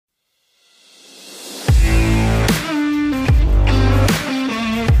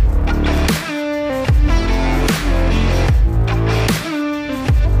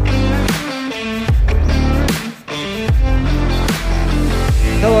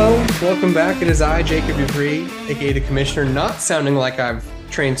Welcome back. It is I, Jacob Dupree, aka the Commissioner, not sounding like I've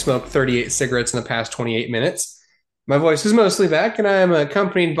train smoked 38 cigarettes in the past 28 minutes. My voice is mostly back, and I am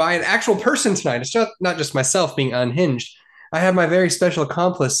accompanied by an actual person tonight. It's not just myself being unhinged. I have my very special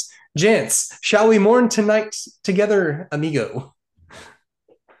accomplice, Jance. Shall we mourn tonight together, amigo?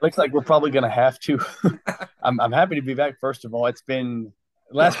 Looks like we're probably going to have to. I'm happy to be back. First of all, it's been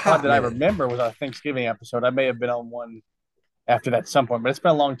the last pod Hot that I minute. remember was our Thanksgiving episode. I may have been on one after that at some point, but it's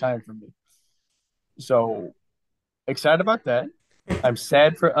been a long time for me. So excited about that. I'm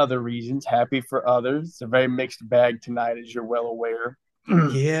sad for other reasons, happy for others. It's a very mixed bag tonight, as you're well aware.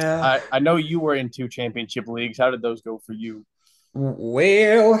 Yeah. I know you were in two championship leagues. How did those go for you?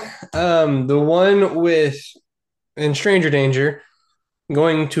 Well, the one with in Stranger Danger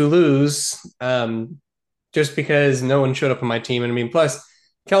going to lose, just because no one showed up on my team. And I mean, plus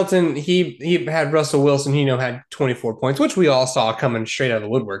Kelton, he had Russell Wilson, had 24 points, which we all saw coming straight out of the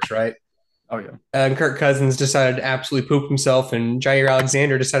woodworks, right? Oh yeah, And Kirk Cousins decided to absolutely poop himself, and Jair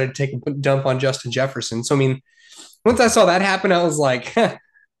Alexander decided to take a dump on Justin Jefferson. So I mean, once I saw that happen, I was like,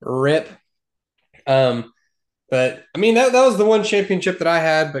 rip. Um, but I mean, that was the one championship that I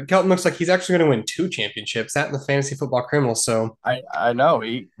had. But Kelton looks like he's actually going to win two championships, that in the fantasy football criminal. So I know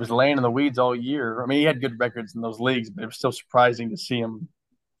he was laying in the weeds all year. I mean, he had good records in those leagues, but it was still surprising to see him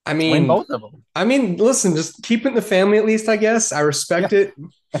I win mean, both of them. listen, just keep it in the family at least. I guess I Yeah. respect it.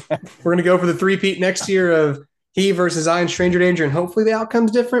 We're gonna go for the three-peat next year of he versus I in Stranger Danger, and hopefully the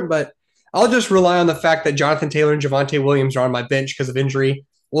outcome's different. But I'll just rely on the fact that Jonathan Taylor and Javante Williams are on my bench because of injury.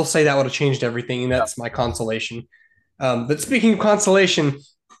 We'll say that would have changed everything, and Yeah. that's my consolation. But speaking of consolation,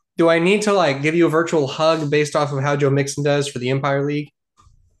 do I need to like give you a virtual hug based off of how Joe Mixon does for the Empire League?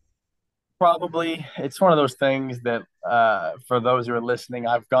 Probably. It's one of those things that for those who are listening,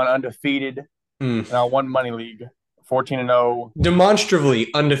 I've gone undefeated Mm. in our one money league, 14-0. Demonstrably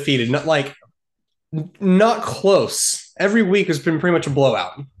undefeated, not close. Every week has been pretty much a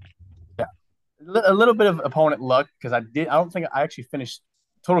blowout. Yeah. A little bit of opponent luck because I don't think I actually finished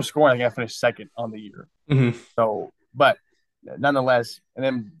total scoring. I think I finished second on the year. Mm-hmm. So, but nonetheless, and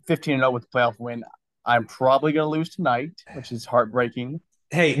then 15-0 with the playoff win. I'm probably going to lose tonight, which is heartbreaking.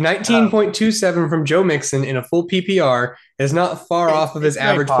 Hey, Um, 19.27 from Joe Mixon in a full PPR is not far off of his it's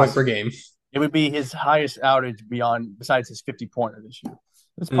very average point per possible. game. It would be his highest outage besides his 50-pointer this year.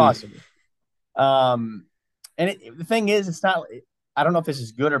 It's Mm. possible. And the thing is, it's not. I don't know if this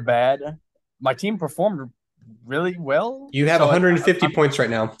is good or bad. My team performed really well, You have so 150 points right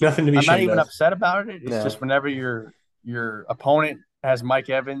now. Nothing to be I'm not ashamed even of. upset about it. It's No. just whenever your opponent has Mike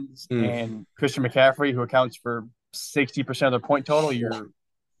Evans Mm. and Christian McCaffrey, who accounts for 60% of the point total, you're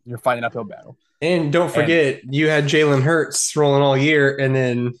fighting an uphill battle. And don't And forget, you had Jalen Hurts rolling all year, and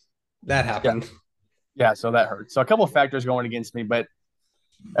then that yeah, happened. yeah, so that hurts. So a couple of factors going against me, but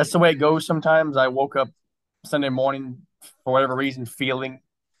that's the way it goes. Sometimes I woke up Sunday morning for whatever reason feeling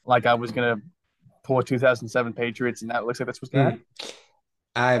like I was gonna pull a 2007 Patriots, and that looks like that's what's gonna Mm. happen.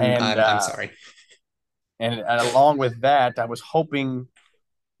 I'm And I'm I'm sorry. and along with that, I was hoping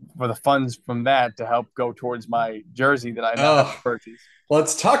for the funds from that to help go towards my jersey that I now have to Oh, purchase.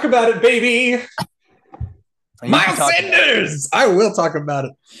 let's talk about it, baby. And you can Miles talk about it. Sanders. I will talk about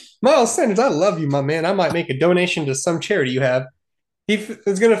it. Miles Sanders, I love you, my man. I might make a donation to some charity you have.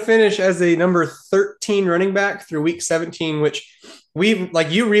 Is going to finish as a number 13 running back through week 17, which we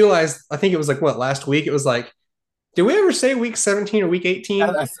like. You realized, I think it was like what last week? It was like, did we ever say week 17 or week 18?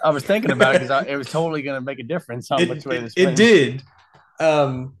 I was thinking about it because it was totally going to make a difference on which way this It wins. did.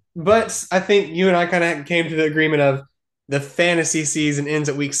 But I think you and I kind of came to the agreement of the fantasy season ends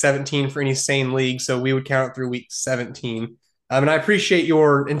at week 17 for any sane league. So we would count it through week 17. And I appreciate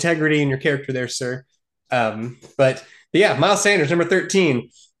your integrity and your character there, sir. But yeah, Miles Sanders, number 13.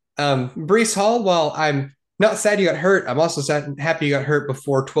 Brees Hall, while I'm not sad you got hurt, I'm also happy you got hurt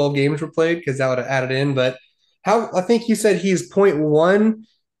before 12 games were played because that would have added in. But how I think you said he's point 0.1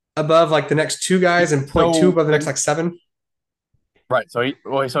 above like the next two guys and point 0.2 So above the next like seven. right,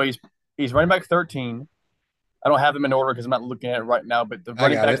 he's running back 13. I don't have them in order because I'm not looking at it right now, but the I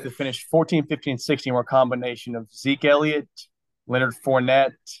running got backs it. that finished 14, 15, 16 were a combination of Zeke Elliott, Leonard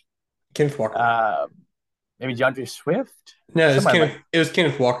Fournette, Kenneth Walker. uh, maybe DeAndre Swift, No, somebody like It was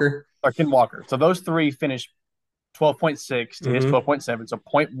Kenneth Walker. or Ken Walker. So those three finished 12.6 to his Mm-hmm. 12.7, so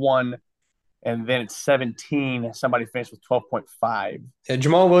point 0.1, and then at 17, somebody finished with 12.5. Yeah,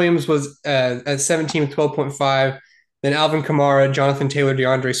 Jamal Williams was at 17 with 12.5. Then Alvin Kamara, Jonathan Taylor,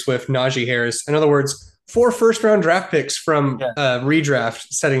 DeAndre Swift, Najee Harris. In other words, 4 first round draft picks from Yeah. redraft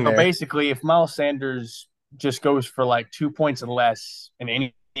setting So there. basically, if Miles Sanders just goes for like 2 points or less in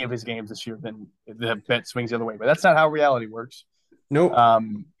any of his games this year, then the bet swings the other way. But that's not how reality works. Nope.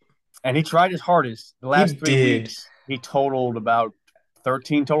 Um, And he tried his hardest. The He last three did. weeks, he totaled about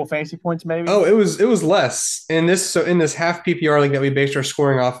 13 total fantasy points, maybe. Oh, it was less in this. So in this half PPR league that we based our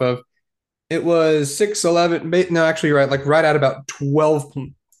scoring off of, it was 6, 11. No, actually, you're right. Like right at about 12,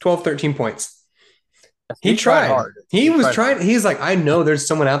 12, 13 points. He He tried tried. hard. He He was tried trying. hard. He's like, I know there's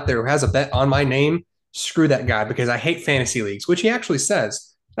someone out there who has a bet on my name. Screw that guy because I hate fantasy leagues, which he actually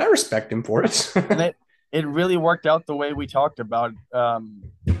says. I respect him for it. And it really worked out the way we talked about.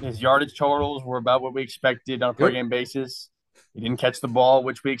 His yardage totals were about what we expected on a per Yep. game basis. He didn't catch the ball,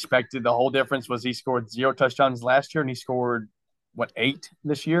 which we expected. The whole difference was he scored 0 touchdowns last year, and he scored what, 8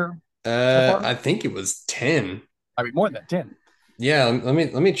 this year so far. I think it was 10. I mean, more than that, 10. Yeah, let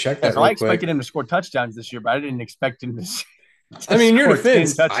me check Yeah, that so I real quick. expected him to score touchdowns this year, but I didn't expect him I to mean, in your score 10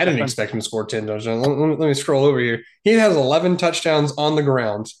 defense, I didn't touchdowns. expect him to score 10 touchdowns. Let me scroll over here. He has 11 touchdowns on the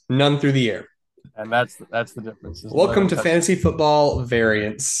ground, none through the air. And that's the difference. Is Welcome 11 to touchdowns. fantasy football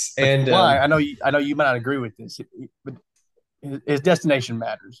variance. But And well, I know you might not agree with this, but his destination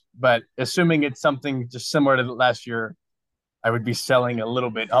matters. But assuming it's something just similar to last year, I would be selling a little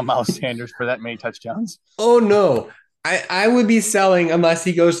bit on Miles Sanders for that many touchdowns. oh no, I would be selling unless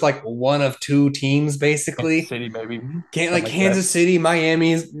he goes to like one of two teams, Kansas basically. City, maybe Can't something like like that. Kansas City,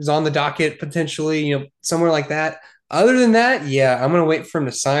 Miami is on the docket potentially, somewhere like that. Other than that, yeah, I'm gonna wait for him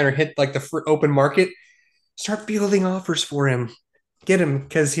to sign or hit like the open market. Start fielding offers for him. Get him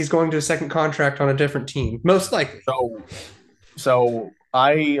because he's going to a second contract on a different team, most likely. So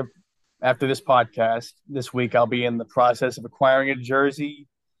I after this podcast this week, I'll be in the process of acquiring a jersey.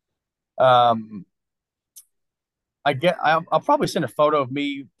 Um, I'll probably send a photo of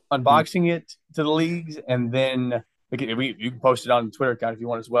me unboxing it to the leagues, and then you can post it on the Twitter account if you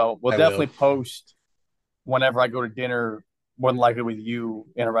want as well. We'll I will. definitely post whenever I go to dinner, more than likely with you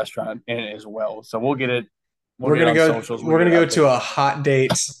in a restaurant in it as well. So we'll get it. We'll We're get it gonna on go. socials. We'll We're get gonna it go out there. to a hot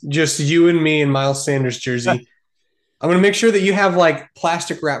date, just you and me and Miles Sanders jersey. I'm gonna make sure that you have like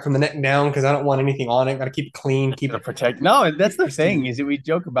plastic wrap from the neck down because I don't want anything on it. Got to keep it clean, keep To it protect. No, that's the thing pristine. is that we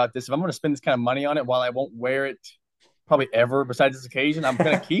joke about this. If I'm going to spend this kind of money on it, while I won't wear it probably ever besides this occasion, I'm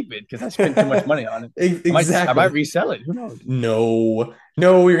going to keep it because I spent too much money on it. I might Exactly. resell it. Who knows? No,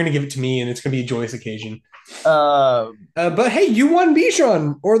 no, you're gonna give it to me, and it's gonna be a joyous occasion. Uh, But hey, you won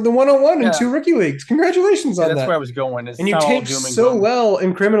Bichon or the 101 in yeah, two rookie leagues. Congratulations yeah, on that's where that. I was going. And It's you not all tanked doom and so gloom. well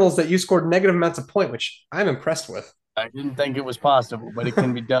in criminals that you scored negative amounts of point, which I'm impressed with. I didn't think it was possible, but it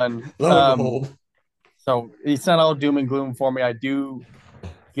can be done. Lo and behold. So it's not all doom and gloom for me. I do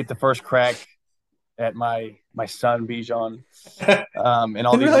get the first crack at my son Bijan in all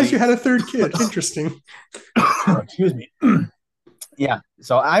Didn't these realize you had a leagues. third kid. Interesting. Excuse me. Yeah,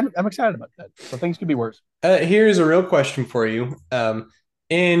 so I'm excited about that. So things could be worse. Here's a real question for you.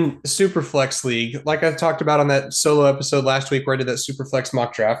 In Superflex League, like I talked about on that solo episode last week where I did that Superflex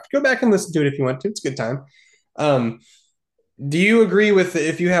mock draft, go back and listen to it if you want to. It's a good time. Um, do you agree with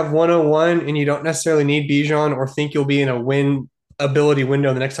if you have 101 and you don't necessarily need Bijan or think you'll be in a win ability window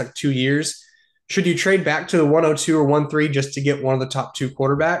in the next like 2 years? Should you trade back to the 102 or 1-3 just to get one of the top two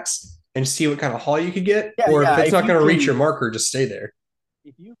quarterbacks and see what kind of haul you could get? Yeah, Or if yeah. it's not going to reach your marker, just stay there?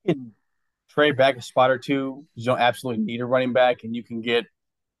 If you can trade back a spot or two, you don't absolutely need a running back, and you can get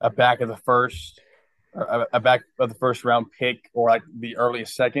a back of the first, or a back of the first round pick, or like the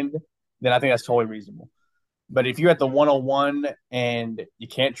earliest second, then I think that's totally reasonable. But if you're at the 101 and you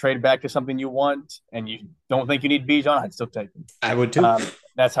can't trade back to something you want, and you don't think you need Bijan, I'd still take him. I would too. Um,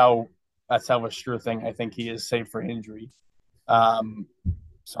 that's how that's how a sure thing I think he is safe for injury. Um,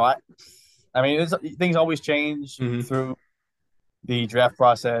 so I mean, things always change Mm-hmm. through the draft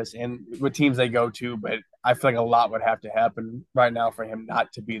process and what teams they go to, but I feel like a lot would have to happen right now for him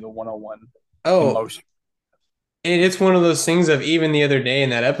not to be the 101 in Oh, most. and it's one of those things of even the other day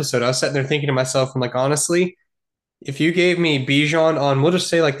in that episode, I was sitting there thinking to myself, I'm like, honestly, if you gave me Bijan on, we'll just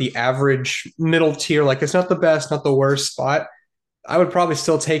say like the average middle tier, like it's not the best, not the worst spot, I would probably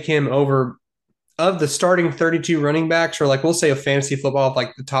still take him over of the starting 32 running backs, or like we'll say a fantasy football of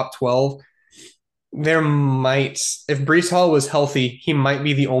like the top 12. There might, if Brees Hall was healthy, he might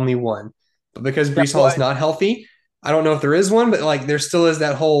be the only one. But because Yeah, Brees Hall is well, not healthy, I don't know if there is one, but like there still is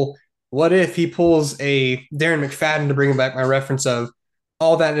that whole what if he pulls a Darren McFadden to bring back my reference of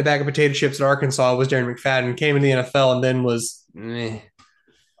all that in a bag of potato chips at Arkansas was Darren McFadden, came into the NFL and then was and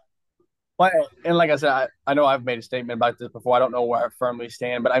like I said, I know I've made a statement about this before. I don't know where I firmly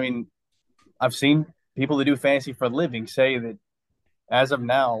stand, but I mean, I've seen people that do fantasy for a living say that as of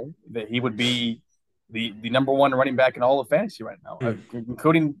now, that he would be the number one running back in all of fantasy right now,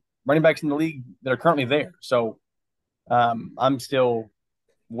 including running backs in the league that are currently there. So I'm still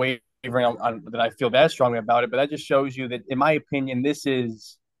wavering on that I feel that strongly about it, but that just shows you that, in my opinion, this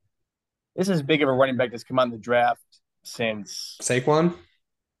is this is as big of a running back that's come out in the draft since, Saquon?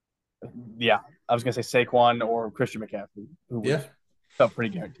 yeah, I was gonna say Saquon or Christian McCaffrey, who Yeah. was felt pretty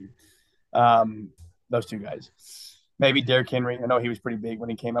guaranteed. Those two guys. Maybe Derrick Henry. I know he was pretty big when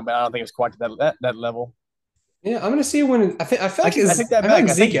he came up, but I don't think it's quite to that level. Yeah, I'm gonna see when I feel like I take that I feel back. like I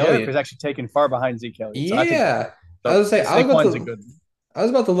Zeke think Derrick Elliott. was actually taken far behind Zeke Elliott, so I take that Yeah. back. So Saquon's a good I was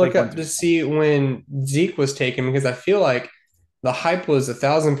about to look up Saquon's a to good one. see when Zeke was taken because I feel like the hype was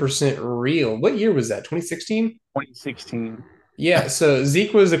 1,000% real. What year was that? 2016? 2016. Yeah, so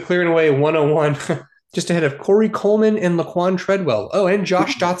Zeke was a clearing away 101 just ahead of Corey Coleman and Laquan Treadwell. Oh, and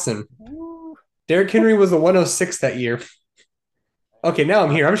Josh Ooh. Dotson. Ooh. Derrick Henry was the 106 that year. Okay, now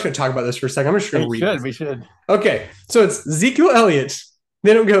I'm Uh, here. I'm just going to talk about this for a second. I'm just going we to read should. this. We should. Okay, so it's Ezekiel Elliott.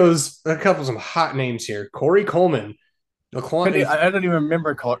 Then it goes a couple of some hot names here. Corey Coleman, Laquan. I don't even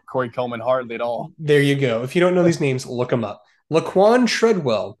remember Corey Coleman hardly at all. There you go. If you don't know these names, look them up. Laquan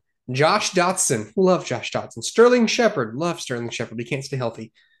Treadwell, Josh Dotson, love Josh Dotson. Sterling Shepard, love Sterling Shepard. He can't stay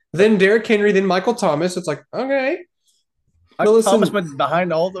healthy. Then Derrick Henry, then Michael Thomas. It's like, okay. But Michael Thomas listen, went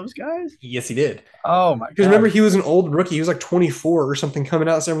behind all those guys. yes, he did. Oh my Because remember, gosh. he was an old rookie. He was like 24 or something coming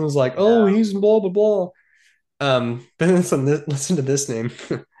out. So everyone was like, oh, Yeah. he's blah, blah, blah. But listen to this name.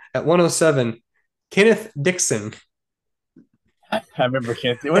 At 107, Kenneth Dixon. I remember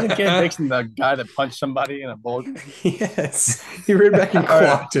Kenneth. Wasn't Kenneth Dixon the guy that punched somebody in a bowl game? Yes, he ran back and Or,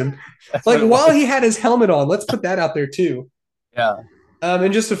 clocked him. that's what Like it while he was. had his helmet on, let's put that out there too. Yeah.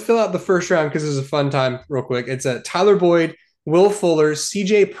 And just to fill out the first round, because this is a fun time, real quick, it's Tyler Boyd, Will Fuller,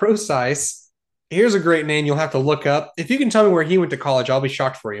 CJ Procise. Here's a great name you'll have to look up. If you can tell me where he went to college, I'll be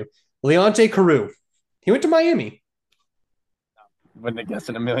shocked for you. Leonte Carew. He went to Miami. Wouldn't have guessed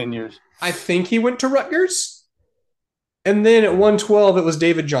in a million years. I think he went to Rutgers. And then at 112, it was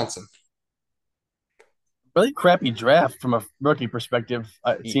David Johnson. Really crappy draft from a rookie perspective.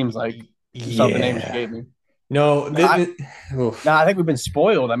 It seems like some of the names you Yeah. gave me. No, No, oof. no, I think we've been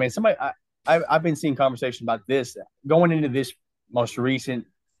spoiled. I mean, I've been seeing conversation about this going into this most recent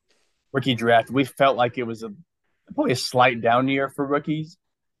rookie draft. We felt like it was probably a slight down year for rookies.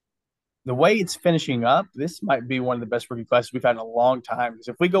 The way it's finishing up, this might be one of the best rookie classes we've had in a long time. Because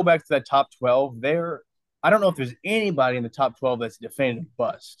if we go back to that top 12, I don't know if there's anybody in the top 12 that's a definitive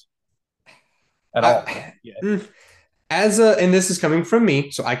bust at all. I, Yeah. mm, and this is coming from me,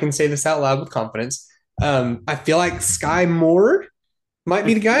 so I can say this out loud with confidence. I feel like Sky Moore might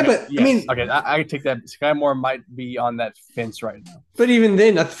be the guy, Okay. but I Yes. mean, Okay. I take that. Sky Moore might be on that fence right now. but even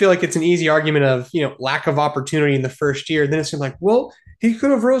then, I feel like it's an easy argument of lack of opportunity in the first year. Then it's like, well, he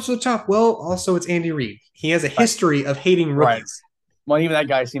could have rose to the top. Well, also it's Andy Reid. He has a Right. history of hating Right. rookies. Well, even that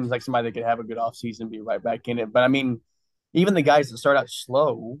guy seems like somebody that could have a good offseason and be right back in it. But I mean, even the guys that start out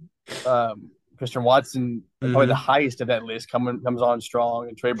slow, Christian Watson, probably the Mm-hmm. highest of that list, comes on strong,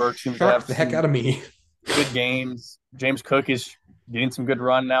 and Trey Burke seems to Shocked have the heck out some of me. good games. James Cook is getting some good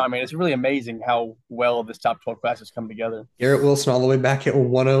run now. I mean, it's really amazing how well this top 12 class has come together. Garrett Wilson all the way back at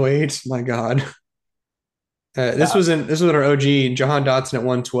 108. My God. This Yeah, was in our OG Jahan Dotson at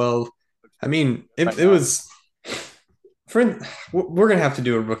 112. I mean, right it now. was friend. We're gonna have to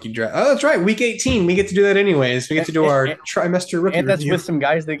do a rookie draft. Oh, that's right. Week 18. We get to do that anyways. We get And, to do our and, trimester rookie and that's review. with some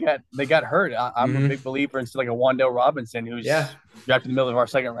guys that got hurt. I'm a Mm-hmm. big believer in like a Wandale Robinson Yeah. who's drafted in the middle of our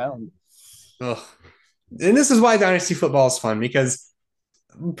second round. Ugh. And this is why dynasty football is fun because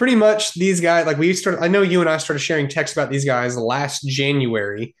pretty much these guys, like we started. I know you and I started sharing texts about these guys last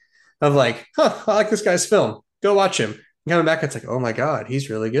January, of like, I like this guy's film. Go watch him. And coming back, it's like, oh my god, he's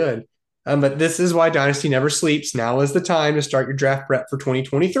really good. But this is why dynasty never sleeps. Now is the time to start your draft prep for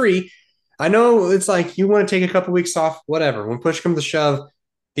 2023. I know it's like you want to take a couple weeks off, whatever. When push comes to shove,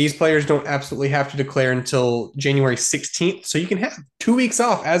 these players don't absolutely have to declare until January 16th. So you can have 2 weeks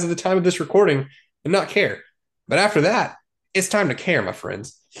off as of the time of this recording and not care. But after that, it's time to care, my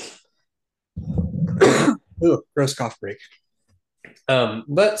friends. Ooh, gross cough break.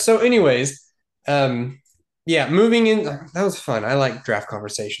 But so, anyways, yeah, moving in. That was fun. I like draft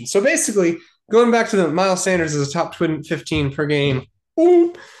conversations. So basically, going back to the Miles Sanders as a top 15 per game.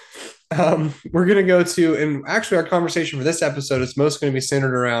 Ooh, we're gonna go to, and actually, our conversation for this episode is most going to be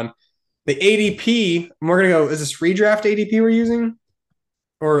centered around the ADP. And we're gonna go. Is this redraft ADP we're using,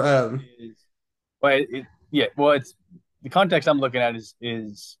 or Well, yeah. Well, it's the context I'm looking at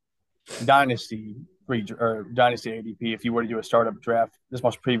is dynasty or dynasty ADP. If you were to do a startup draft this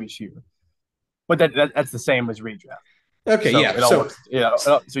most previous year, but that's the same as redraft. okay, So yeah. it all works. Yeah.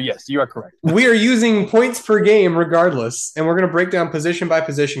 So yes, you are correct. We are using points per game regardless, and we're gonna break down position by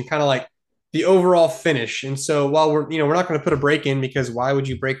position, kind of like the overall finish. And so while we're not going to put a break in because why would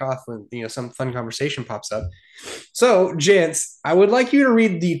you break off when some fun conversation pops up? So, gents, I would like you to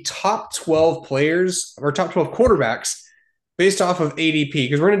read the top 12 players or top 12 quarterbacks based off of ADP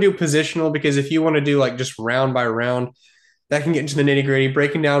because we're going to do positional because if you want to do like just round by round, that can get into the nitty gritty.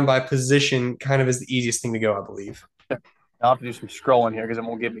 Breaking down by position kind of is the easiest thing to go, I believe. I'll have to do some scrolling here because it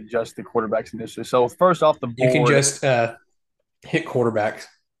won't give me just the quarterbacks initially. So first off the You can board, just hit quarterback.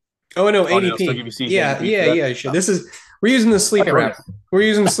 Oh no, oh, it'll still give ADP. you season Yeah, ADP yeah, for that. yeah. You should. Oh, This is we're using the okay, sleeper we're good. app. We're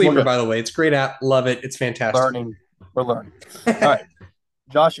using the We're sleeper, good. by the way. It's a great app. Love it. It's fantastic. Learning. We're learning. All right.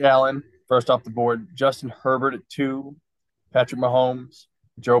 Josh Allen, first off the board. Justin Herbert at 2. Patrick Mahomes.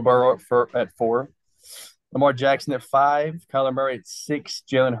 Joe Burrow at 4. Lamar Jackson at 5. Kyler Murray at 6.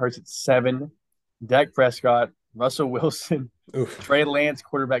 Jalen Hurts at 7. Dak Prescott. Russell Wilson. Oof. Trey Lance,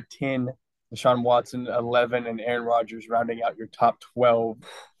 quarterback 10. Deshaun Watson, 11. And Aaron Rodgers rounding out your top 12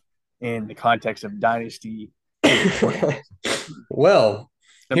 in the context of dynasty quarterbacks. Well,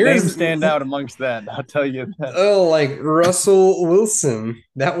 Some names here's stand out amongst that. I'll tell you that. oh like Russell Wilson.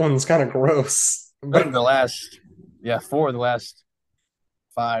 That one's kind of gross. I think the last, yeah, 4 of the last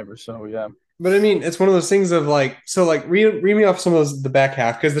 5 or so, yeah. But I mean, it's one of those things of like, so like read me off some of those the back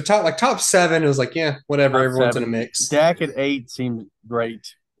half because the top seven is like, yeah, whatever, Top everyone's in a 7. mix. Dak at 8 seems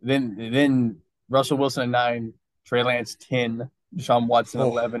great. Then Russell Wilson at 9. Trey Lance 10. Deshaun Watson Oh,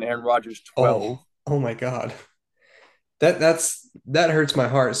 11. Aaron Rodgers oh, 12. oh my God. That hurts my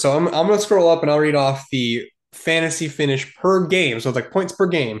heart. So I'm gonna scroll up and I'll read off the fantasy finish per game. So it's like points per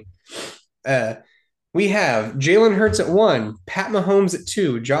game. Uh, we have Jalen Hurts at 1, Pat Mahomes at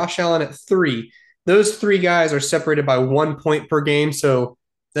 2, Josh Allen at 3. Those three guys are separated by 1 point per game, so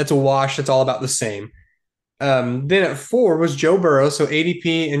that's a wash. That's all about the same. Then at 4 was Joe Burrow, so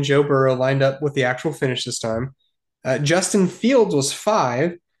ADP and Joe Burrow lined up with the actual finish this time. Justin Fields was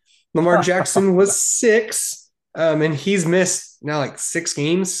 5, Lamar Jackson was 6, and he's missed now like 6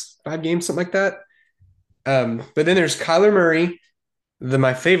 games, 5 games, something like that. But then there's Kyler Murray,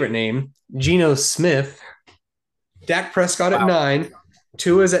 my favorite name, Geno Smith, Dak Prescott at Wow. 9,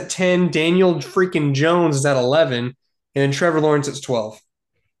 Tua is at 10, Daniel freaking Jones is at 11, and then Trevor Lawrence at 12.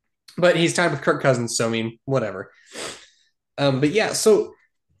 But he's tied with Kirk Cousins, so I mean, whatever. But yeah, so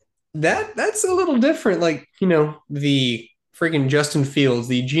that's a little different. Like, the freaking Justin Fields,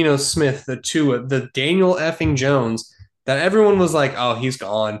 the Geno Smith, the Tua, the Daniel effing Jones, that everyone was like, oh, he's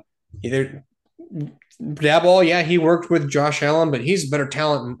gone. Either Dabball, yeah, he worked with Josh Allen, but he's better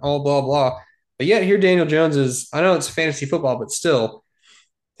talent and all blah blah. But yet here Daniel Jones is, I know it's fantasy football, but still,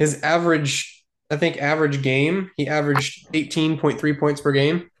 his average, I think average game, he averaged 18.3 points per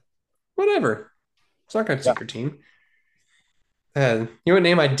game. Whatever. It's not gonna Yeah. take your team. You know what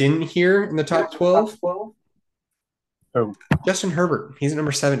name I didn't hear in the top 12? Oh. Justin Herbert. He's at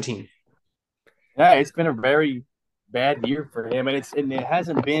number 17. Yeah, it's been a very bad year for him, and it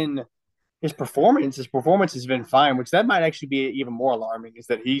hasn't been his performance. His performance has been fine, which that might actually be even more alarming. Is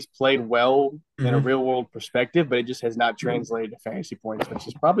that he's played well in a Mm-hmm. real world perspective, but it just has not translated to fantasy points, which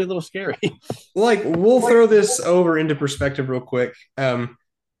is probably a little scary. Like, we'll throw this over into perspective real quick.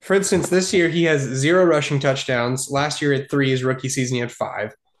 For instance, this year he has 0 rushing touchdowns. Last year at 3, his rookie season, he had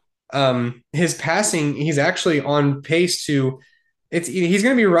 5. His passing, he's actually on pace to he's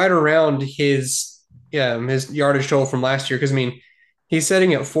going to be right around his yardage total from last year because I mean he's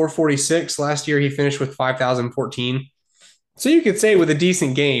setting at 446. Last year he finished with 5,014. So you could say with a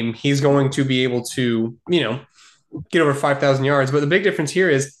decent game he's going to be able to get over 5,000 yards. But the big difference here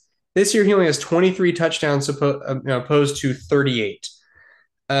is this year he only has 23 touchdowns opposed to 38.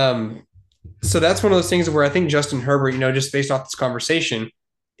 Um, so that's one of those things where I think Justin Herbert, just based off this conversation,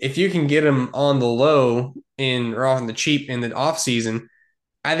 if you can get him on the low or on the cheap in the off season,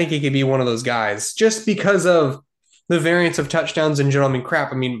 I think he could be one of those guys just because of the variance of touchdowns in general. I mean,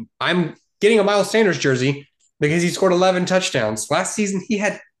 crap. I mean, I'm getting a Miles Sanders jersey because he scored 11 touchdowns. Last season, he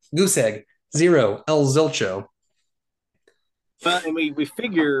had goose egg, 0, El Zilcho. Well, and we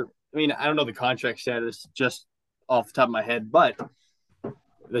figure. I mean, I don't know the contract status just off the top of my head, but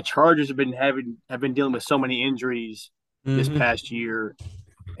the Chargers have been dealing with so many injuries this Mm-hmm. past year,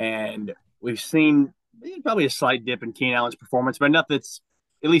 and we've seen probably a slight dip in Keenan Allen's performance, but enough that's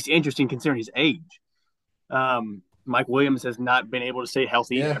at least interesting considering his age. Mike Williams has not been able to stay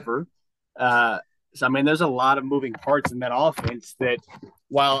healthy Yeah. ever. So I mean, there's a lot of moving parts in that offense that,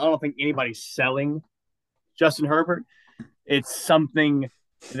 while I don't think anybody's selling Justin Herbert, it's something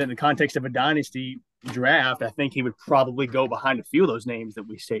that in the context of a dynasty draft, I think he would probably go behind a few of those names that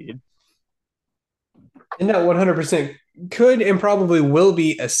we stated. And that 100% could and probably will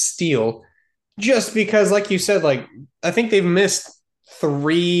be a steal just because, like you said, like I think they've missed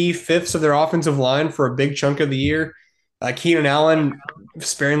 3/5 of their offensive line for a big chunk of the year. Keenan Allen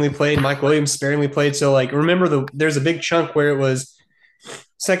sparingly played, Mike Williams sparingly played. So like remember there's a big chunk where it was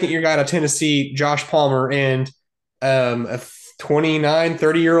second year guy out of Tennessee, Josh Palmer, and a 29,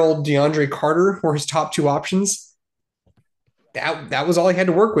 30-year old DeAndre Carter were his top two options. That was all he had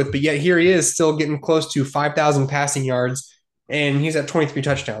to work with. But yet here he is still getting close to 5,000 passing yards, and he's at 23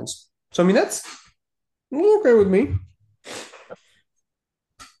 touchdowns. So I mean that's okay with me.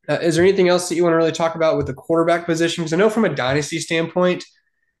 Is there anything else that you want to really talk about with the quarterback position? Because I know from a dynasty standpoint,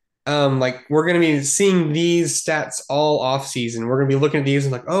 like we're going to be seeing these stats all off season. We're going to be looking at these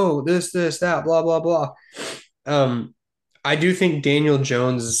and like, oh, this, that, blah, blah, blah. Um, I do think Daniel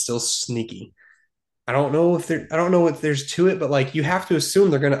Jones is still sneaky. I don't know what there's to it, but like you have to assume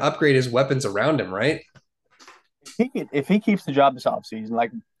they're going to upgrade his weapons around him, right? If he keeps the job this offseason,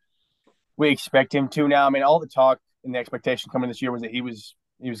 like we expect him to now. I mean, all the talk and the expectation coming this year was that he was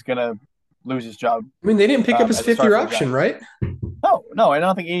gonna lose his job I mean, they didn't pick up his as a fifth starter year for the option, Giants. right? No, no, I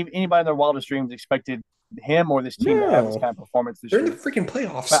don't think anybody in their wildest dreams expected him or this team to have this No, kind of performance this they're in the year. freaking But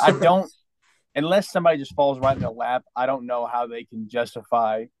playoffs. I don't, unless somebody just falls right in their lap, I don't know how they can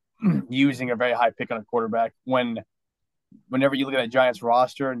justify using a very high pick on a quarterback whenever you look at that Giants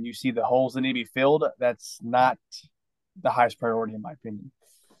roster and you see the holes that need to be filled, that's not the highest priority in my opinion.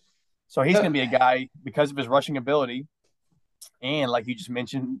 So he's going to be a guy because of his rushing ability. And like you just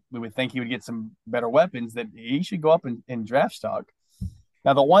mentioned, we would think he would get some better weapons that he should go up in draft stock.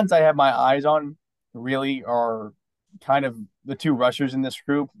 Now, the ones I have my eyes on really are kind of the two rushers in this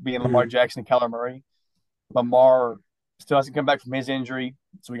group, being Lamar Mhm. Jackson and Kyler Murray. Lamar still hasn't come back from his injury,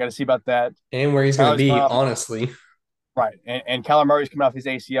 so we got to see about that. And where he's going to Kyler's coming be, off honestly. right, and Kyler Murray's coming off his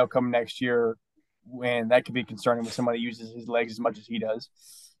ACL coming next year, when that could be concerning with somebody who uses his legs as much as he does.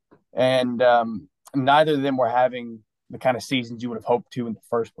 And neither of them were having the kind of seasons you would have hoped to in the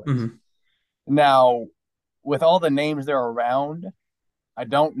first place. Mhm. Now, with all the names they're around, I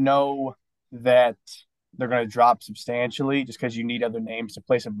don't know that they're going to drop substantially just because you need other names to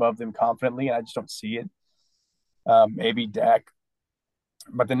place above them confidently, and I just don't see it. Maybe Dak,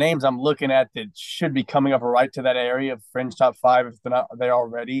 but the names I'm looking at that should be coming up right to that area of fringe top five if they're not there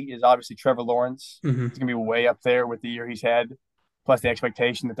already is obviously Trevor Lawrence. He's Mhm. going to be way up there with the year he's had, plus the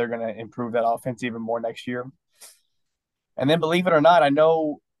expectation that they're going to improve that offense even more next year. And then, believe it or not, I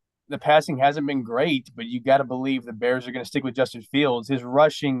know the passing hasn't been great, but you got to believe the Bears are going to stick with Justin Fields. His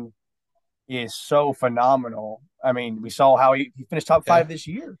rushing is so phenomenal. I mean, we saw how he finished top Yeah. five this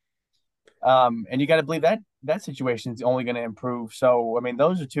year. And you got to believe that that situation is only going to improve. So, I mean,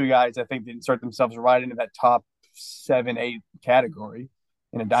 those are two guys I think that insert themselves right into that top 7, 8 category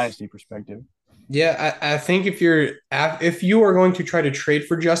in a dynasty perspective. Yeah, I think if you are going to try to trade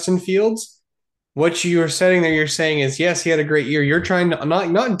for Justin Fields, what you are setting there, you're saying is yes, he had a great year. You're trying to not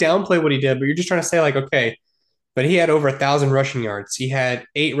downplay what he did, but you're just trying to say like, okay, but he had over 1,000 rushing yards. He had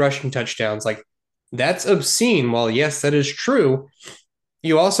 8 rushing touchdowns. Like that's obscene. While yes, that is true,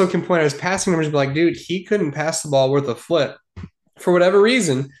 you also can point at his passing numbers and be like, dude, he couldn't pass the ball worth a flip for whatever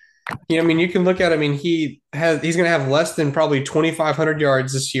reason. I mean, you can look at. I mean, he's going to have less than probably 2,500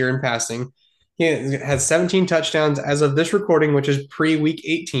 yards this year in passing. He has 17 touchdowns as of this recording, which is pre-week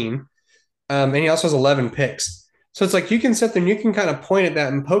 18, and he also has 11 picks. So it's like you can sit there and you can kind of point at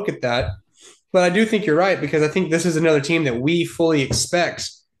that and poke at that. But I do think you're right because I think this is another team that we fully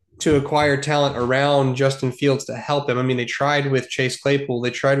expect to acquire talent around Justin Fields to help him. I mean, they tried with Chase Claypool, they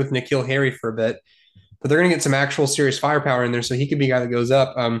tried with N'Keal Harry for a bit, but they're going to get some actual serious firepower in there, so he could be a guy that goes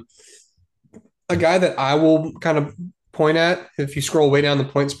up. A guy that I will kind of point at if you scroll way down the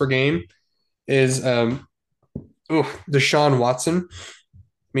points per game is Deshaun Watson.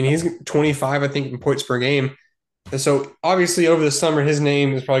 I mean, he's 25, I think, in points per game. And so obviously over the summer, his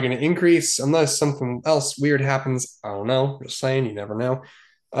name is probably going to increase unless something else weird happens. I don't know. Just saying, you never know.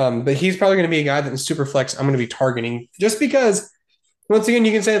 But he's probably going to be a guy that in super flex I'm going to be targeting just because once again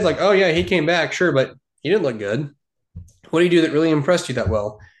you can say it's like, oh yeah, he came back, sure, but he didn't look good. What do you do that really impressed you that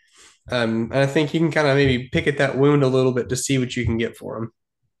well? And I think you can kind of maybe pick at that wound a little bit to see what you can get for him.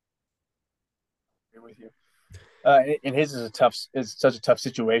 With you. And his is such a tough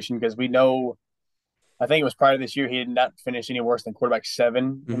situation because we know. I think it was prior to this year he did not finish any worse than quarterback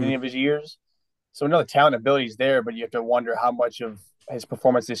 7 in any Mm-hmm. of his years. So we know the talent and ability is there, but you have to wonder how much of his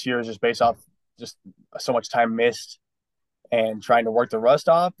performance this year is just based off just so much time missed and trying to work the rust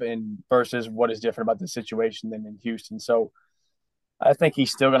off, and versus what is different about this situation than in Houston. So I think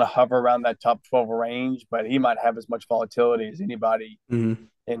he's still going to hover around that top 12 range, but he might have as much volatility as anybody Mm-hmm.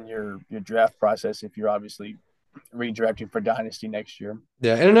 in your draft process if you're obviously redrafting for Dynasty next year.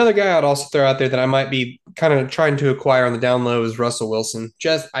 Yeah, and another guy I'd also throw out there that I might be kind of trying to acquire on the down low is Russell Wilson.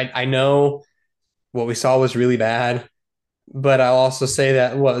 Just I know what we saw was really bad, but I'll also say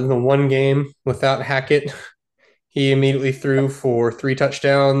that what in the one game without Hackett, he immediately threw for 3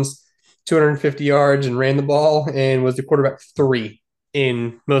 touchdowns, 250 yards, and ran the ball, and was the quarterback three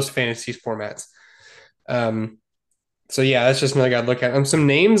in most fantasy formats. Um, so yeah, that's just another guy I'd look at. Some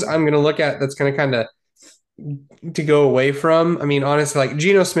names I'm going to look at that's going to kind of to go away from. I mean, honestly, like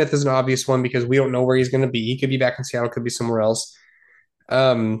Geno Smith is an obvious one because we don't know where he's going to be. He could be back in Seattle, could be somewhere else.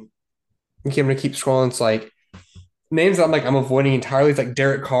 Um, I'm going to keep scrolling. It's like names that I'm avoiding entirely. It's like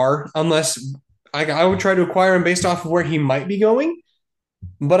Derek Carr, unless I would try to acquire him based off of where he might be going.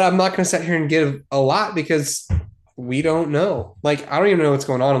 But I'm not going to sit here and give a lot because we don't know. Like, I don't even know what's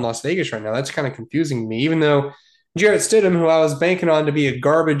going on in Las Vegas right now. That's kind of confusing to me, even though Jarrett Stidham, who I was banking on to be a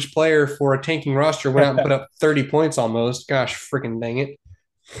garbage player for a tanking roster, went out and put up 30 points almost. Gosh, freaking dang it.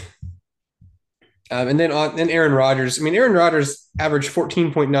 And then Aaron Rodgers. I mean, Aaron Rodgers averaged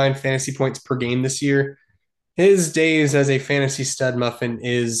 14.9 fantasy points per game this year. His days as a fantasy stud muffin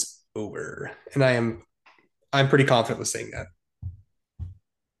is over, and I'm pretty confident with saying that.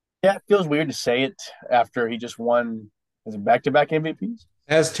 Yeah, it feels weird to say it after he just won his back-to-back MVPs.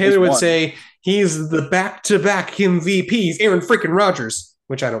 As At least Taylor would one. say, he's the back-to-back MVPs, Aaron freaking Rodgers,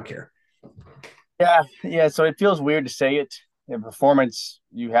 which I don't care. Yeah, yeah. So it feels weird to say it. In performance,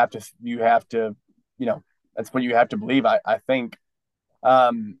 you have to, that's what you have to believe. I think.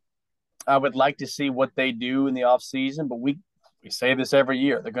 Um, I would like to see what they do in the off season, but we say this every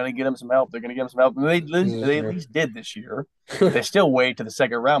year. They're going to get him some help. They're going to get him some help. And This is they at true. least did this year, but they still wait to the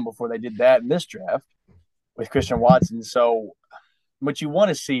second round before they did that in this draft with Christian Watson. So what you want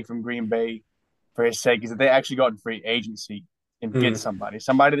to see from Green Bay for his sake is that they actually go out in free agency and get Mm.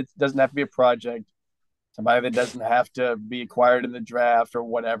 somebody that doesn't have to be a project, somebody that doesn't have to be acquired in the draft or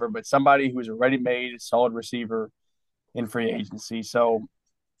whatever, but somebody who is a ready-made, solid receiver in free agency. So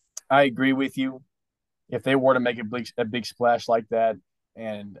I agree with you. If they were to make a big splash like that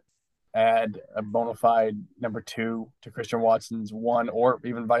and add a bona fide number two to Christian Watson's one, or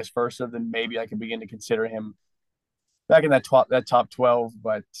even vice versa, then maybe I could begin to consider him back in that top 12.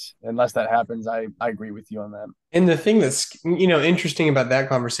 But unless that happens, I agree with you on that. And the thing that's interesting about that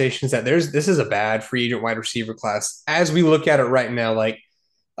conversation is that this is a bad free agent wide receiver class as we look at it right now. Like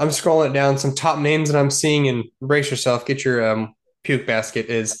I'm scrolling it down, some top names that I'm seeing, and brace yourself, get your puke basket.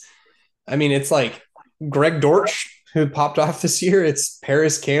 Is I mean, it's like Greg Dortch who popped off this year. It's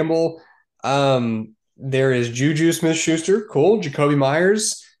Paris Campbell. There is Juju Smith Schuster, cool. Jacoby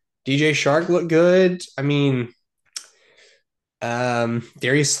Myers, DJ Shark look good. I mean,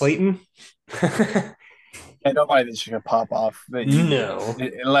 Darius Slayton. And nobody that's just gonna pop off that you, No,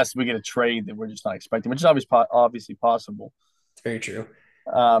 unless we get a trade that we're just not expecting, which is obviously possible. it's very true.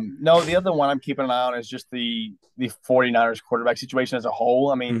 No, the other one I'm keeping an eye on is just the 49ers quarterback situation as a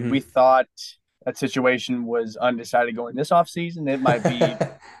whole. I mean, we Mm-hmm. thought that situation was undecided going this offseason. It might be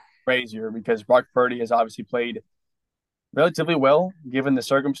crazier because Brock Purdy has obviously played relatively well given the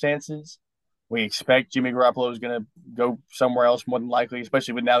circumstances. We expect Jimmy Garoppolo is going to go somewhere else more than likely,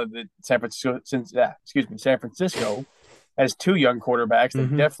 especially with now that the San Francisco has two young quarterbacks that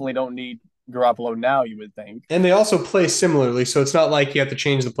Mm-hmm. definitely don't need Garoppolo now. You would think. And they also play similarly, so it's not like you have to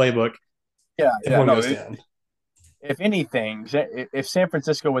change the playbook Yeah, if yeah, one no. goes down. If anything, if San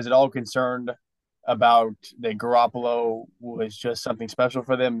Francisco was at all concerned about that Garoppolo was just something special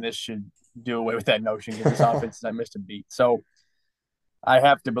for them, this should do away with that notion because this offense is not missed a beat. So I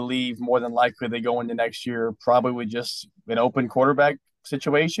have to believe more than likely they go into next year probably with just an open quarterback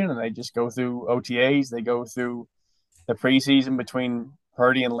situation and they just go through OTAs, they go through the preseason between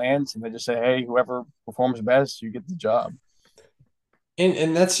Purdy and Lance, and they just say, hey, whoever performs best, you get the job.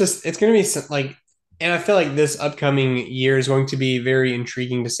 And that's just it's going to be like, and I feel like this upcoming year is going to be very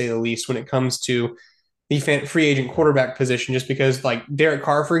intriguing to say the least when it comes to the free agent quarterback position. Just because like Derek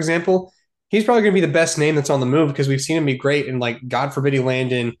Carr, for example, he's probably going to be the best name that's on the move because we've seen him be great, and like God forbid he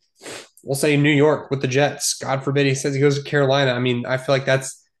land in, we'll say New York with the Jets. God forbid he says he goes to Carolina. I mean, I feel like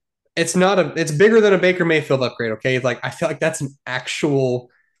that's it's not a it's bigger than a Baker Mayfield upgrade. Okay, like I feel like that's an actual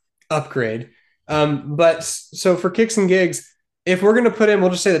upgrade. But so for kicks and gigs, if we're going to put in, we'll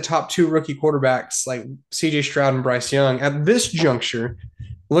just say the top two rookie quarterbacks like CJ Stroud and Bryce Young at this juncture,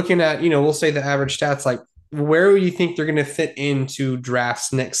 looking at, we'll say the average stats, like where do you think they're going to fit into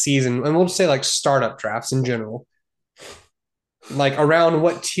drafts next season? And we'll just say like startup drafts in general, like around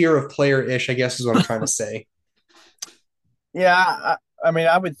what tier of player ish, I guess is what I'm trying to say. Yeah, I mean,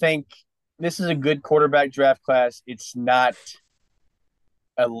 I would think this is a good quarterback draft class. It's not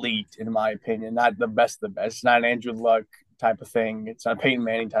elite in my opinion, not the best of the best. It's not an Andrew Luck type of thing. It's not Peyton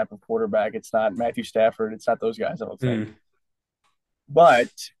Manning type of quarterback. It's not Matthew Stafford. It's not those guys, I don't think. Mm.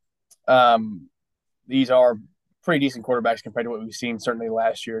 But um, these are pretty decent quarterbacks compared to what we've seen certainly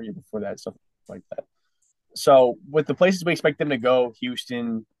last year, year before that, stuff like that. So with the places we expect them to go,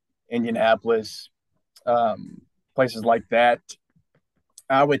 Houston, Indianapolis, places like that,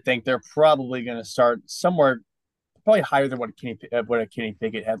 I would think they're probably going to start somewhere probably higher than what a Kenny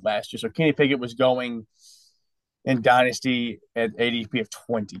Pickett had last year. So Kenny Pickett was going in Dynasty at ADP of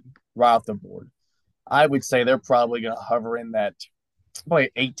 20 right off the board. I would say they're probably going to hover in that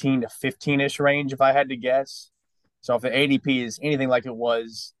probably 18 to 15 ish range if I had to guess. So if the ADP is anything like it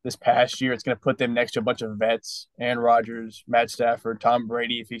was this past year, it's going to put them next to a bunch of vets: Aaron Rodgers, Matt Stafford, Tom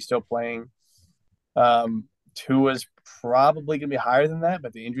Brady if he's still playing. Tua's probably going to be higher than that,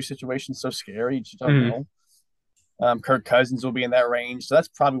 but the injury situation is so scary, you just don't Mm. know. Kirk Cousins will be in that range, so that's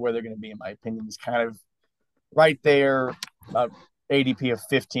probably where they're going to be, in my opinion. Is kind of right there, about ADP of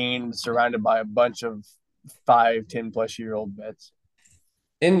 15, surrounded by a bunch of 5, 10 plus year old vets.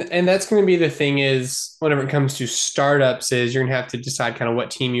 And that's going to be the thing is whenever it comes to startups is you're going to have to decide kind of what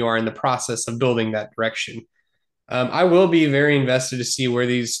team you are in the process of building that direction. I will be very invested to see where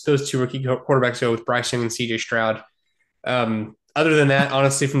those two rookie quarterbacks go with Bryce Young and CJ Stroud. Other than that,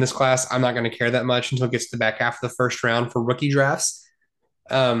 honestly, from this class, I'm not going to care that much until it gets to the back half of the first round for rookie drafts.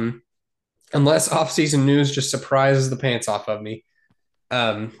 Um, unless offseason news just surprises the pants off of me.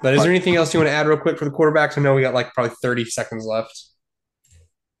 But is there anything else you want to add real quick for the quarterbacks? I know we got like probably 30 seconds left.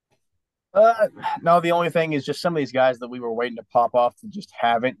 Uh, no, the only thing is just some of these guys that we were waiting to pop off that just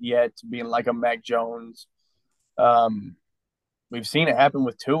haven't yet, being like a Mac Jones. Um, we've seen it happen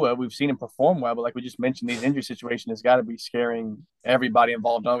with Tua. We've seen him perform well, but like we just mentioned, these injury situations has got to be scaring everybody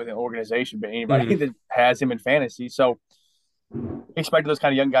involved, not only the organization, but anybody Mm. that has him in fantasy. So expect those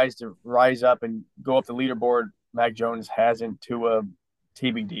kind of young guys to rise up and go up the leaderboard. Mac Jones hasn't. Tua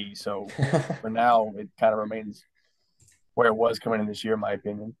TBD. So for now, it kind of remains where it was coming in this year, in my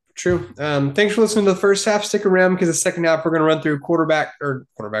opinion. True. Thanks for listening to the first half. Stick around because the second half we're going to run through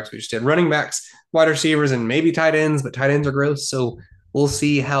quarterbacks we just did, running backs, wide receivers, and maybe tight ends, but tight ends are gross. So we'll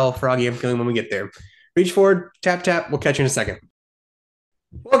see how froggy I'm feeling when we get there. Reach forward, tap, tap. We'll catch you in a second.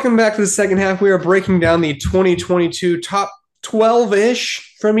 Welcome back to the second half. We are breaking down the 2022 top 12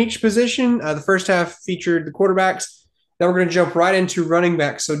 ish from each position. The first half featured the quarterbacks. Now we're going to jump right into running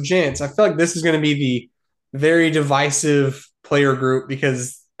backs. So, gents, I feel like this is going to be the very divisive player group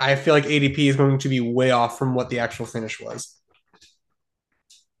because I feel like ADP is going to be way off from what the actual finish was.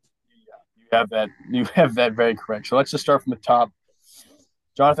 You have that. You have that very correct. So let's just start from the top.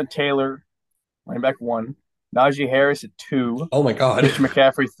 Jonathan Taylor, running back one. Najee Harris at two. Oh my God. Christian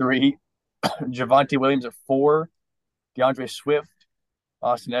McCaffrey three. Javonte Williams at four. DeAndre Swift.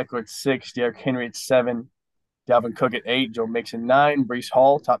 Austin Eckler at six. Derrick Henry at seven. Dalvin Cook at eight. Joe Mixon nine. Brees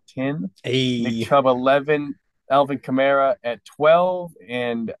Hall top 10. Nick Hey, Chubb 11. Alvin Kamara at 12.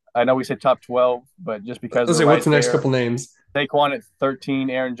 And I know we said top 12, but just because let's they're say what's right the next there. couple names? Saquon at 13.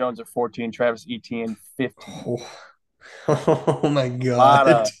 Aaron Jones at 14. Travis Etienne 15. Oh, oh my A lot God.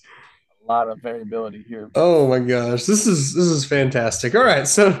 of a lot of variability here. Oh my gosh. This is fantastic. All right.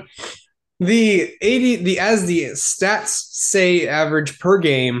 So the 80 the as the stats say average per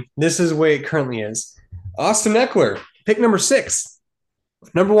game, this is the way it currently is. Austin Eckler, pick number 6,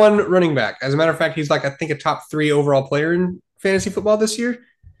 number 1 running back. As a matter of fact, he's like I think a top 3 overall player in fantasy football this year.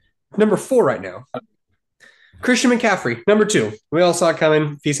 Number 4 right now. Christian McCaffrey, number 2. We all saw it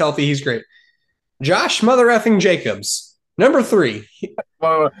coming. If he's healthy, he's great. Josh mother effing Jacobs, number 3.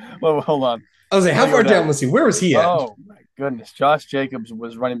 Whoa, hold on. I was like, Before how you far go down down, was he? Where was he at? oh my goodness, Josh Jacobs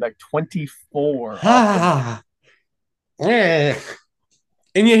was running back 24 off the board. Ah, yeah.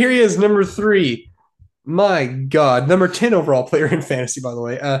 And yet here he is, number 3. My God, number 10 overall player in fantasy, by the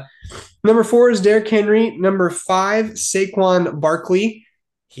way. Number 4 is Derrick Henry. Number 5, Saquon Barkley.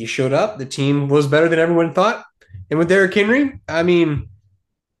 He showed up. The team was better than everyone thought. And with Derrick Henry, I mean,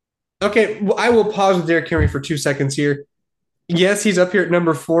 okay, well, I will pause with Derrick Henry for 2 seconds here. Yes, he's up here at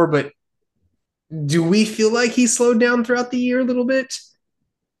number 4, but do we feel like he slowed down throughout the year a little bit?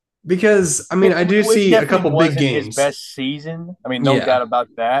 Because, I mean, I do It see a definitely couple big wasn't his games. best season. I mean, no Yeah. doubt about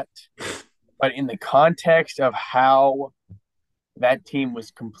that. But in the context of how that team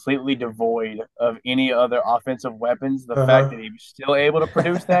was completely devoid of any other offensive weapons, the fact Uh-huh. that he was still able to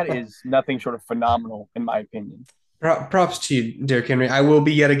produce that is nothing short of phenomenal, in my opinion. Props to you, Derrick Henry. I will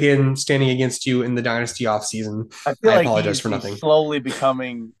be yet again standing against you in the dynasty offseason. I feel I like apologize he's for he's nothing. slowly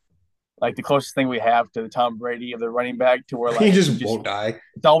becoming like the closest thing we have to the Tom Brady of the running back, to where He like he just just won't die.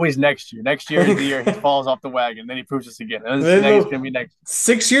 it's always next year. Next year is the year he Then falls off the wagon, then he proves us again. And it's we'll, gonna be next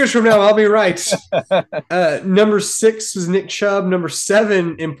 6 years from now, I'll be right. year. Number 6 was Nick Chubb. Number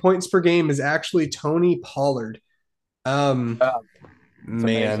 7 in points per game is actually Tony Pollard. Um, It's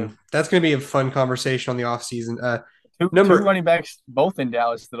amazing. that's going to be a fun conversation on the offseason. Two Number running backs, both in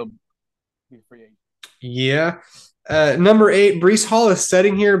Dallas, that'll be free agent. Yeah. Number 8, Brees Hall is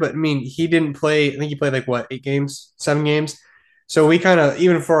setting here, but I mean, he didn't play. I think he played like what, 8 games, 7 games. So we kind of,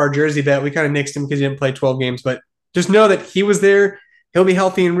 even for our jersey bet, we kind of nixed him because he didn't play 12 games. But just know that he was there. He'll be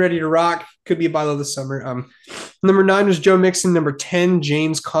healthy and ready to rock. Could be a buy low this summer. Number 9 was Joe Mixon. Number 10,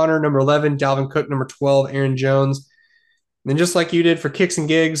 James Conner. Number 11, Dalvin Cook. Number 12, Aaron Jones. And then just like you did for kicks and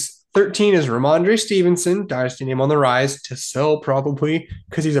gigs, 13 is Ramondre Stevenson, dynasty name on the rise to sell probably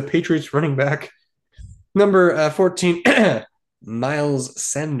because he's a Patriots running back. Number 14, Miles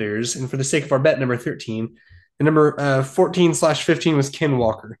Sanders. And for the sake of our bet, number 13. And number 14/15 was Ken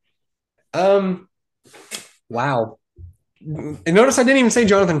Walker. Um, wow. And notice I didn't even say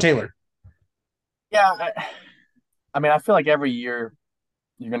Jonathan Taylor. Yeah, I mean, I feel like every year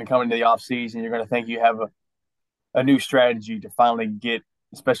you're going to come into the offseason, you're going to think you have a new strategy to finally get,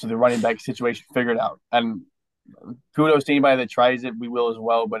 especially the running back situation, figured out. And kudos to anybody that tries it. We will as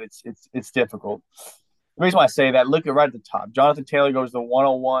well, but it's difficult. The reason why I say that, look at right at the top. Jonathan Taylor goes the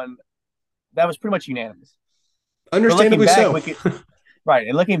 101. That was pretty much unanimous. But looking Understandably back, so. we could right,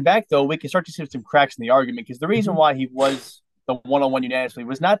 and looking back though, we can start to see some cracks in the argument, because the reason Mhm. why he was the 101 unanimously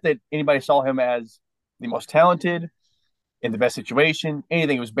was not that anybody saw him as the most talented in the best situation,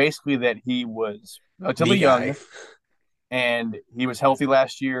 anything. It was basically that he was The relatively guy. young and he was healthy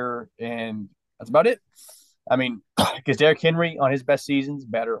last year, and that's about it. I mean, because Derrick Henry on his best seasons,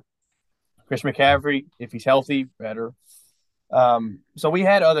 better. Chris McCaffrey, if he's healthy, better. So we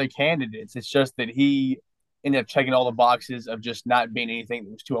had other candidates. It's just that he ended up checking all the boxes of just not being anything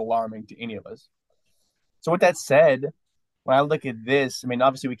that was too alarming to any of us. So with that said, when I look at this, I mean,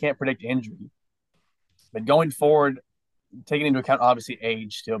 obviously we can't predict injury, but going forward, taking into account obviously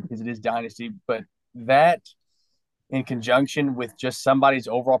age still because it is dynasty, but that in conjunction with just somebody's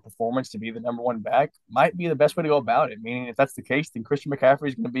overall performance to be the number one back might be the best way to go about it. Meaning, if that's the case, then Christian McCaffrey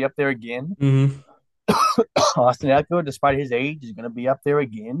is going to be up there again. Mm-hmm. Austin Eckler, despite his age, is going to be up there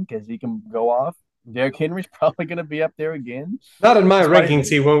again because he can go off. Derrick Henry's probably going to be up there again, Not in my despite his rankings, age.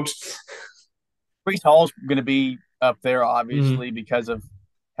 he won't. Brees Hall's going to be up there, Mm-hmm. obviously, because of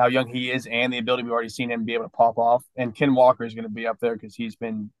how young he is and the ability we've already seen him be able to pop off. And Ken Walker is going to be up there because he's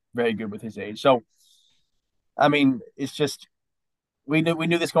been very good with his age. So, I mean, it's just we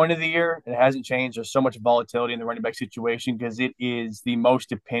knew this going into the year. It hasn't changed. There's so much volatility in the running back situation because it is the most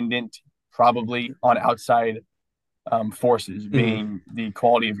dependent, probably, on outside forces, Mm-hmm. being the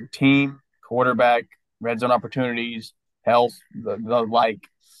quality of your team, quarterback, red zone opportunities, health, the like.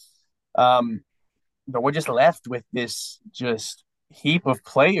 Um, but we're just left with this just heap of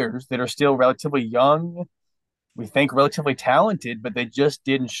players that are still relatively young. We think relatively talented, but they just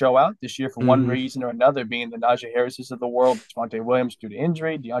didn't show out this year for one Mm-hmm. reason or another, being the Najee Harrises of the world, Devontae Williams due to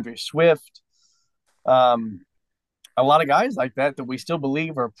injury, DeAndre Swift. Um, a lot of guys like that we still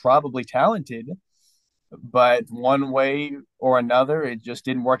believe are probably talented, but one way or another, it just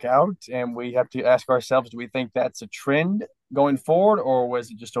didn't work out. And we have to ask ourselves, do we think that's a trend going forward, or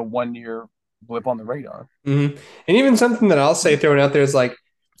was it just a 1 year blip on the radar? Mm-hmm. And even something that I'll say throwing out there is like,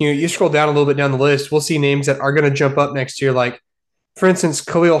 you scroll down a little bit down the list, we'll see names that are going to jump up next year. Like, for instance,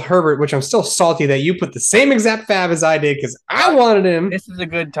 Khalil Herbert, which I'm still salty that you put the same exact fab as I did because I Well, wanted him. this is a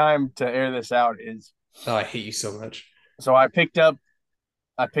good time to air this out. Is Oh, I hate you so much. so I picked up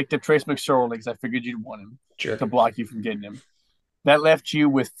Trace McSorley because I figured you'd want him to Jerk. block you from getting him. That left you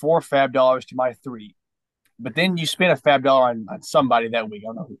with four fab dollars to my three. But then you spent a fab dollar on somebody that week. I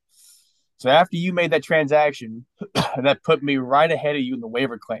don't know who. So after you made that transaction, that put me right ahead of you in the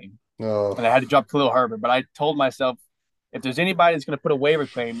waiver claim. Oh, And I had to drop Khalil Herbert. But I told myself, if there's anybody that's going to put a waiver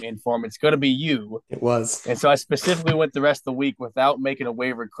claim in for him, it's going to be you. it was. And so I specifically went the rest of the week without making a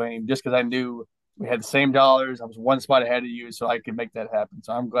waiver claim just because I knew we had the same dollars. I was one spot ahead of you, so I could make that happen.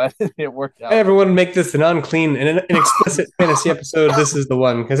 So I'm glad it worked out. Everyone make this an unclean and an explicit fantasy episode. This is the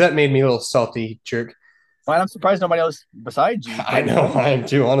one because that made me a little salty, jerk. Well, I'm surprised nobody else besides you I put him know in. I am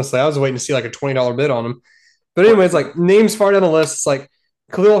too. Honestly, I was waiting to see like a $20 bid on him. But Well, anyways, like names far down the list, it's like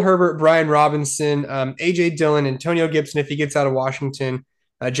Khalil Herbert, Brian Robinson, AJ Dillon, Antonio Gibson if he gets out of Washington,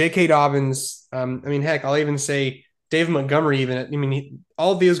 J.K. Dobbins. I mean, heck, I'll even say David Montgomery. Even I mean,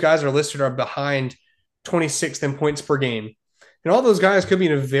 all of these guys are listed are behind 26th in points per game. And all those guys could be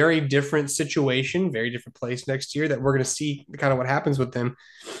in a very different situation, very different place next year that we're going to see kind of what happens with them.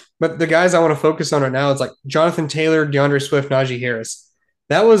 But the guys I want to focus on right now is like Jonathan Taylor, DeAndre Swift, Najee Harris.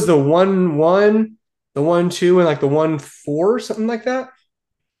 That was the 1-1, the 1-2, and like the 1-4, something like that.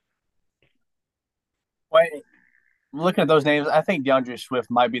 Wait, looking at those names, I think DeAndre Swift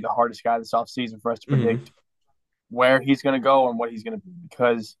might be the hardest guy this offseason for us to Mm-hmm. predict where he's going to go and what he's going to be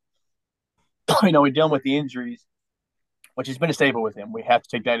because, we're dealing with the injuries, which has been a staple with him. We have to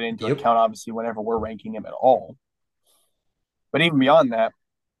take that into Yep. account, obviously, whenever we're ranking him at all. But even beyond that,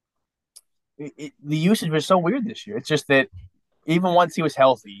 the usage was so weird this year. It's just that even once he was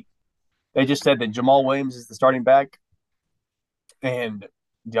healthy, they just said that Jamal Williams is the starting back, and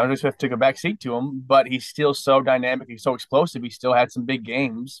DeAndre Swift took a back seat to him. But he's still so dynamic. He's so explosive. He still had some big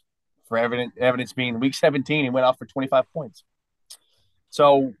games. For evidence being week 17, he went off for 25 points.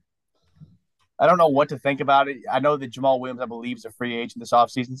 So I don't know what to think about it. I know that Jamal Williams, I believe, is a free agent this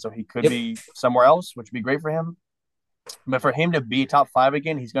offseason, so he could Yep. be somewhere else, which would be great for him. But for him to be top five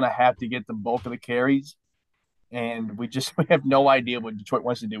again, he's going to have to get the bulk of the carries. And we have no idea what Detroit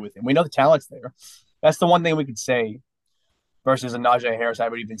wants to do with him. We know the talent's there. That's the one thing we could say versus a Najee Harris. I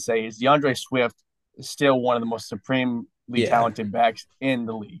would even say is DeAndre Swift is still one of the most supremely Yeah. talented backs in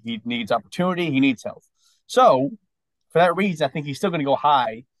the league. He needs opportunity. He needs health. So for that reason, I think he's still going to go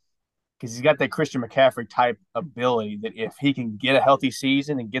high because he's got that Christian McCaffrey type ability that if he can get a healthy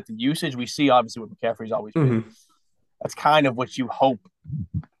season and get the usage, we see obviously what McCaffrey's always been. Mm-hmm. That's kind of what you hope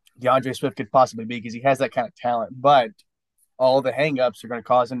DeAndre Swift could possibly be because he has that kind of talent. But all the hangups are going to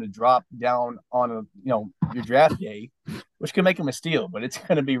cause him to drop down on your draft day, which could make him a steal, but it's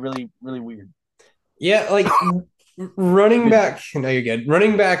going to be really really weird. Yeah, like running back, no, you're good.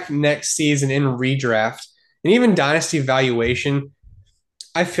 Running back next season in redraft and even dynasty valuation,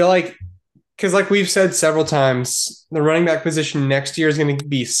 I feel like because like we've said several times, the running back position next year is going to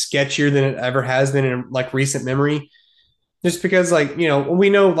be sketchier than it ever has been in like recent memory. Just because, like, we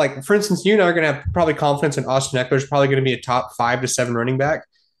know, like, for instance, you and I are going to have probably confidence in Austin Eckler is probably going to be a top 5 to 7 running back.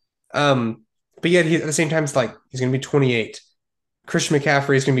 Um, but yet, at the same time, it's like he's going to be 28. Christian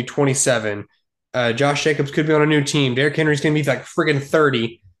McCaffrey is going to be 27. Josh Jacobs could be on a new team. Derrick Henry's going to be like friggin'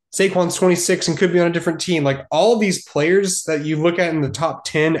 30. Saquon's 26 and could be on a different team. Like all these players that you look at in the top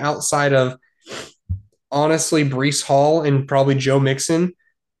 10 outside of honestly Brees Hall and probably Joe Mixon,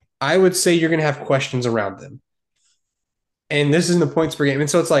 I would say you're going to have questions around them. And this is in the points per game. And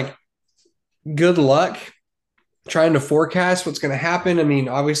so it's like, good luck trying to forecast what's going to happen. I mean,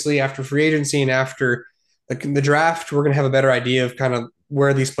 obviously, after free agency and after the draft, we're going to have a better idea of kind of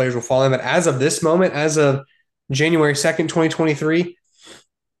where these players will fall in. But as of this moment, as of January 2nd, 2023,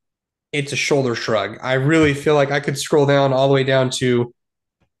 it's a shoulder shrug. I really feel like I could scroll down all the way down to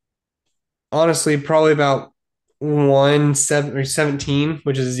honestly probably about 1-7 or 17,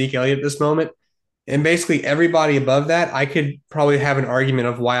 which is Zeke Elliott at this moment. And basically everybody above that, I could probably have an argument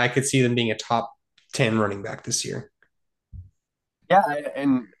of why I could see them being a top 10 running back this year. Yeah,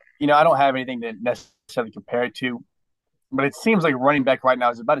 and I don't have anything to necessarily compare it to, but it seems like running back right now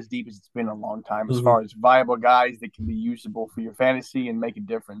is about as deep as it's been in a long time as Mm-hmm. far as viable guys that can be usable for your fantasy and make a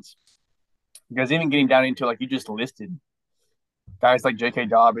difference. Because even getting down into like you just listed, guys like J.K.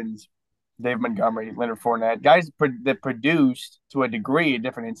 Dobbins, Dave Montgomery, Leonard Fournette, guys that produced to a degree in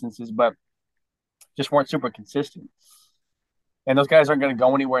different instances, but just weren't super consistent. And those guys aren't going to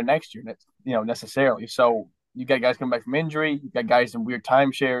go anywhere next year, necessarily. So you got guys coming back from injury, you got guys in weird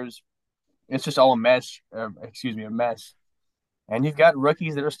timeshares. It's just all a mess. A mess. And you've got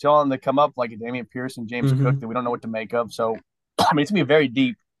rookies that are still on the come up, like Damian Pierce and James Cook, Mm-hmm. that we don't know what to make of. So, I mean, it's gonna be very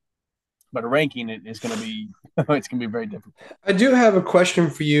deep, but ranking it is gonna be it's gonna be very difficult. I do have a question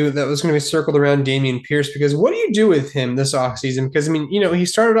for you that was going to be circled around Damian Pierce because what do you do with him this offseason? Because, I mean, he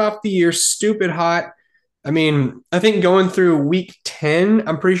started off the year stupid hot. I mean, I think going through week 10,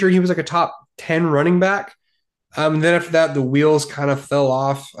 I'm pretty sure he was like a top 10 running back. Then after that, the wheels kind of fell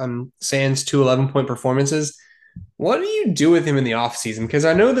off. Sans 2 11-point performances. What do you do with him in the offseason? Because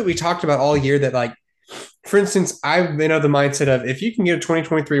I know that we talked about all year that, like, for instance, I've been of the mindset of if you can get a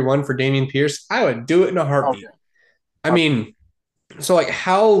 2023 one for Damian Pierce, I would do it in a Okay. heartbeat. I Okay. mean, so like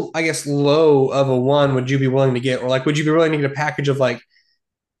how I guess low of a one would you be willing to get, or like would you be willing to get a package of like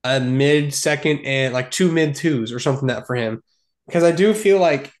a mid second and like 2 mid 2s or something that for him? Because I do feel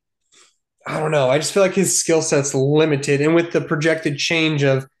like I don't know. I just feel like his skill set's limited, and with the projected change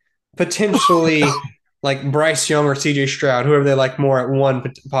of potentially like Bryce Young or C.J. Stroud, whoever they like more at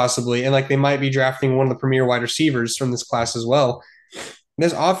one possibly, and like they might be drafting one of the premier wide receivers from this class as well.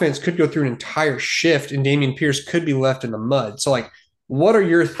 This offense could go through an entire shift, and Damian Pierce could be left in the mud. So, like, what are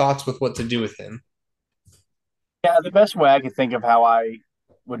your thoughts with what to do with him? Yeah, the best way I could think of how I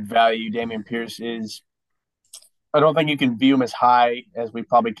would value Damian Pierce is I don't think you can view him as high as we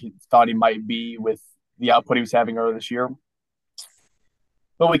probably thought he might be with the output he was having earlier this year.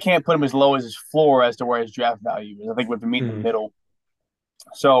 But we can't put him as low as his floor as to where his draft value is. I think we have to meet in the Mhm. middle.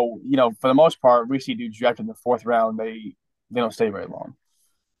 So, for the most part, we see dudes drafted in the fourth round, they don't stay very long.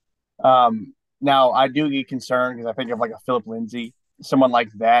 Now I do get concerned because I think of like a Philip Lindsay, someone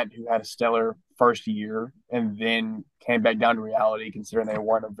like that who had a stellar first year and then came back down to reality, considering they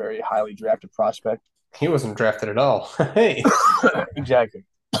weren't a very highly drafted prospect. He wasn't drafted at all. Hey. Exactly.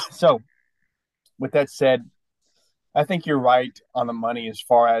 So, with that said, I think you're right on the money as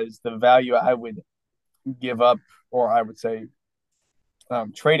far as the value I would give up, or I would say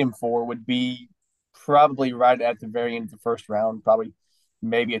trade him for, would be probably right at the very end of the first round, probably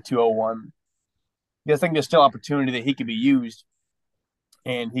maybe a 201. Because I think there's still opportunity that he could be used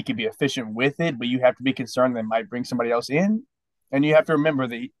and he could be efficient with it, but you have to be concerned they might bring somebody else in. And you have to remember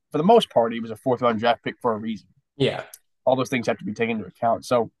that for the most part, he was a fourth round draft pick for a reason. Yeah. All those things have to be taken into account.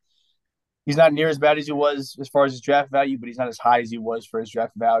 So he's not near as bad as he was as far as his draft value, but he's not as high as he was for his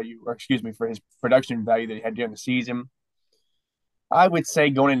draft value, or excuse me, for his production value that he had during the season. I would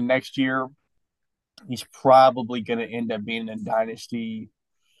say going into next year, he's probably going to end up being in a dynasty.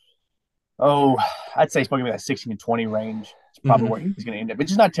 Oh, I'd say he's probably in that 16 to 20 range. It's probably Hmm. where he's going to end up,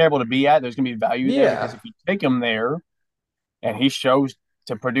 which is not terrible to be at. There's going to be value there because Yeah. if you take him there and he shows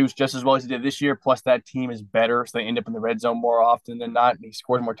to produce just as well as he did this year, plus that team is better, so they end up in the red zone more often than not, and he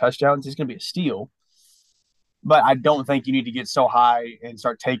scores more touchdowns, he's going to be a steal. But I don't think you need to get so high and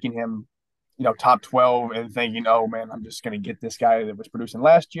start taking him, top 12 and thinking, oh man, I'm just going to get this guy that was producing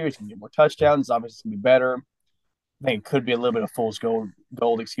last year. He's going to get more touchdowns. Obviously, it's going to be better. I think it could be a little bit of fool's gold,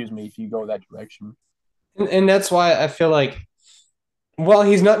 excuse me, if you go that direction. And that's why I feel like, well,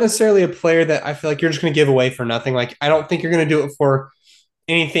 he's not necessarily a player that I feel like you're just going to give away for nothing. Like, I don't think you're going to do it for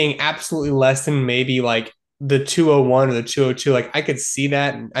anything absolutely less than maybe like the 201 or the 202. Like, I could see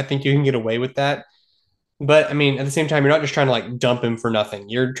that. And I think you can get away with that. But I mean, at the same time, you're not just trying to like dump him for nothing.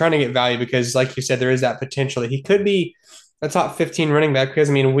 You're trying to get value because, like you said, there is that potential that he could be a top 15 running back. Because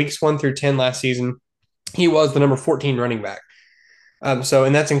I mean, weeks 1 through 10 last season, he was the number 14 running back. And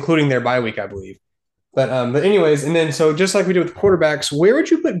that's including their bye week, I believe. But anyways, and then so just like we did with quarterbacks, where would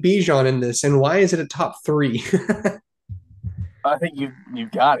you put Bijan in this, and why is it a top three? I think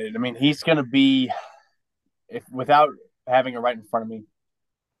you've got it. I mean, he's going to be if without having it right in front of me,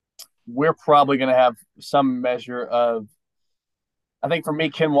 we're probably going to have some measure of. I think for me,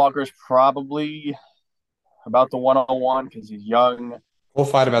 Ken Walker's probably about the 101 because he's young, We'll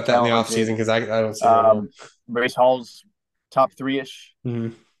fight super about that in the offseason talented. because I don't see very well. Um, Brace Hall's top three ish,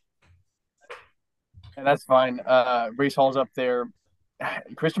 Mhm. and that's fine. Brace Hall's up there.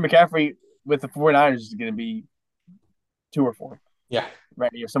 Christian McCaffrey with the 49ers is going to be two or four, Yeah.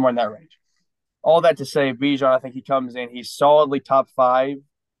 right? Somewhere in that range. All that to say, Bijan, I think he comes in. He's solidly top five.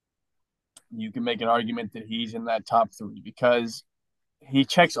 You can make an argument that he's in that top three because he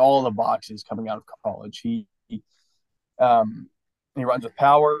checks all the boxes coming out of college. Um, he runs with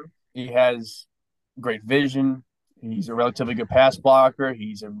power. He has great vision. He's a relatively good pass blocker.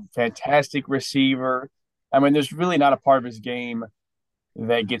 He's a fantastic receiver. I mean, there's really not a part of his game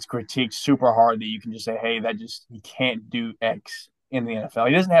that gets critiqued super hard that you can just say, hey, that just he can't do X in the NFL.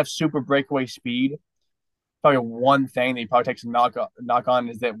 He doesn't have super breakaway speed. Probably one thing that he probably takes a knock on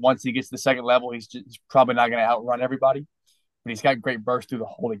is that once he gets to the second level, he's probably not going to outrun everybody, but he's got great burst through the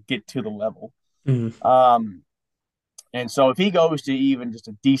hole to get to the level. Mhm. Um, and so if he goes to even just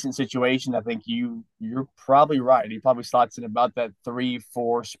a decent situation, I think you're probably right. He probably slots in about that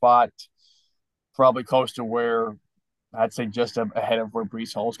 3-4 spot, probably close to where I'd say just ahead of where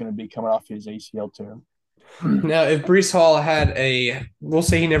Brees Hall is going to be coming off his ACL tear. Now, if Brees Hall we'll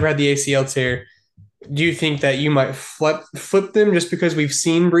say he never had the ACL tear. Do you think that you might flip them just because we've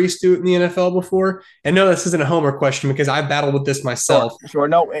seen Brees do it in the NFL before? And no, this isn't a homer question because I battled with this Sure, myself. sure.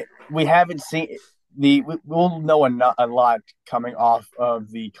 No, we haven't seen we'll know a lot coming off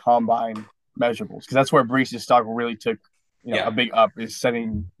of the combine measurables because that's where Brees' stock really took, a Yeah. big up is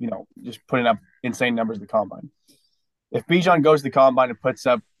setting, just putting up insane numbers in the combine. If Bijan goes to the combine and puts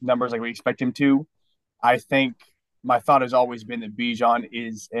up numbers like we expect him to, I think my thought has always been that Bijan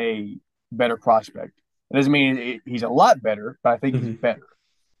is a better prospect. It doesn't mean he's a lot better, but I think he's Mhm. better.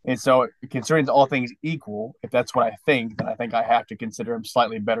 And so, considering all things equal, if that's what I think, then I think I have to consider him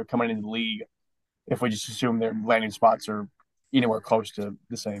slightly better coming into the league if we just assume their landing spots are anywhere close to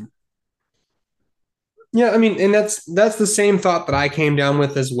the same. Yeah, I mean, and that's the same thought that I came down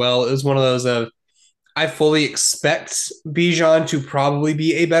with as well. It was one of those of I fully expect Bijan to probably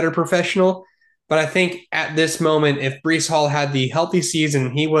be a better professional, But I think at this moment, if Brees Hall had the healthy season,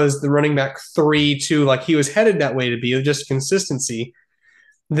 he was the running back 3, 2, like he was headed that way to be, just consistency.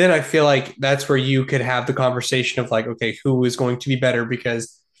 Then I feel like that's where you could have the conversation of like, okay, who is going to be better?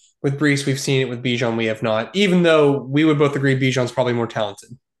 Because with Brees, we've seen it. With Bijan, we have not. Even though we would both agree Bijan's probably more talented.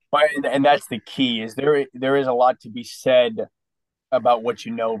 But and that's the key is there is a lot to be said about what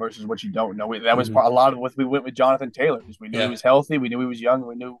you know versus what you don't know. That was Mm-hmm. a lot of what we went with Jonathan Taylor because we knew he Yeah. was healthy, we knew he was young,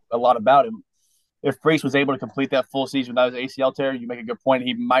 we knew a lot about him. If Brees was able to complete that full season without his ACL tear, you make a good point.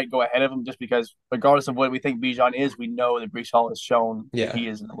 He might go ahead of him just because, regardless of what we think Bijan is, we know that Brees Hall has shown that Yeah. he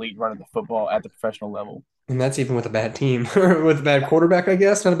is an elite runner of the football at the professional level. And that's even with a bad team, or with a bad quarterback, I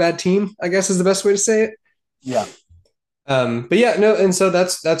guess. Not a bad team, I guess is the best way to say it. Yeah, But yeah, no, and so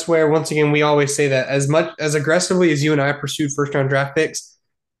that's where once again we always say that as much as aggressively as you and I pursued first round draft picks,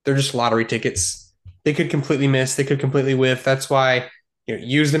 they're just lottery tickets. They could completely miss, they could completely whiff. That's why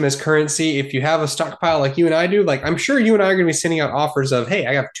use them as currency. If you have a stockpile like you and I do, like I'm sure you and I are going to be sending out offers of, hey,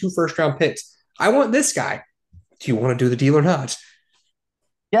 I have 2 first round picks. I want this guy. Do you want to do the deal or not?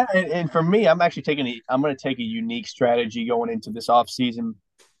 yeah, and for me, I'm going to take a unique strategy going into this off season.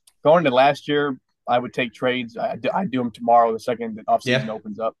 Going into last year, I would take trades. I do them tomorrow, the second the off season Yeah,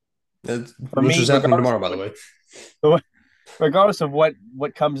 opens up. For which is me, happening tomorrow, by the way. regardless of what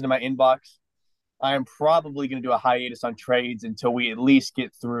comes into my inbox, I am probably going to do a hiatus on trades until we at least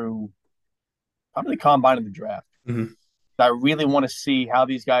get through probably the combine of the draft. Mm-hmm. I really want to see how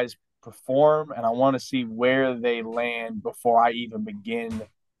these guys perform, and I want to see where they land before I even begin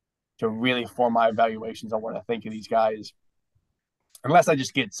to really form my evaluations on what I think of these guys. Unless I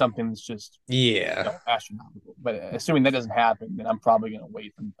just get something that's just Yeah. astronomical. But assuming that doesn't happen, then I'm probably going to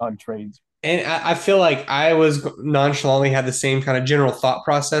wait on trades. And I feel like I was nonchalantly had the same kind of general thought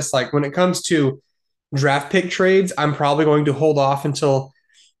process. Like when it comes to draft pick trades, I'm probably going to hold off until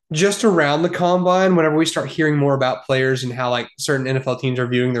just around the combine, whenever we start hearing more about players and how like certain NFL teams are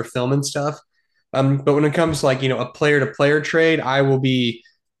viewing their film and stuff. But when it comes to like, a player to player trade, I will be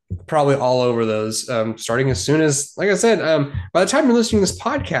probably all over those starting as soon as, like I said, by the time you're listening to this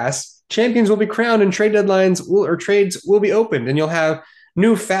podcast, champions will be crowned and trades will be opened and you'll have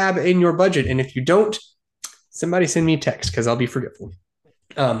new fab in your budget. And if you don't, somebody send me a text because I'll be forgetful.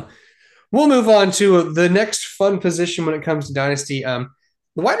 Um, we'll move on to the next fun position when it comes to Dynasty.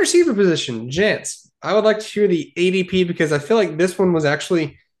 The wide receiver position, Jance. I would like to hear the ADP because I feel like this one was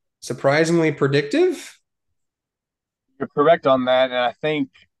actually surprisingly predictive. You're correct on that, and I think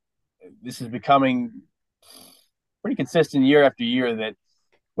this is becoming pretty consistent year after year. That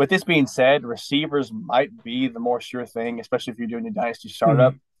with this being said, receivers might be the more sure thing, especially if you're doing a dynasty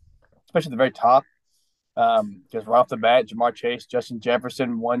startup, Hmm. especially at the very top. Because right off the bat, Jamar Chase, Justin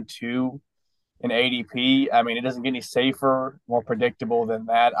Jefferson, 1, 2 in ADP. I mean, it doesn't get any safer, more predictable than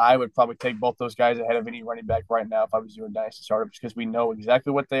that. I would probably take both those guys ahead of any running back right now if I was doing dynasty startups because we know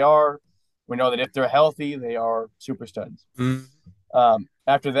exactly what they are. We know that if they're healthy, they are super studs.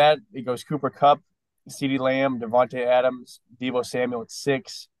 After that, it goes Cooper Kupp, CeeDee Lamb, Devontae Adams, Deebo Samuel at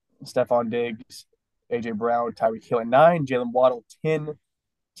 6, Stephon Diggs, AJ Brown, Tyreek Hill at 9, Jalen Waddle 10,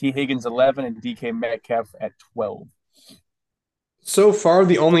 T Higgins 11, and DK Metcalf at 12. So far,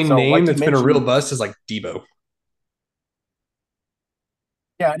 the only So, name like you that's been a real mentioned, bust is like Debo.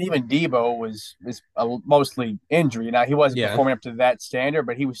 yeah, and even Debo was mostly injury. Now he wasn't Yeah. performing up to that standard,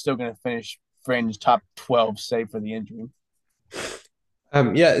 but he was still going to finish fringe top 12, save for the injury.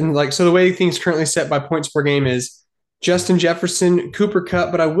 Yeah, and like so the way things currently set by points per game is Justin Jefferson, Cooper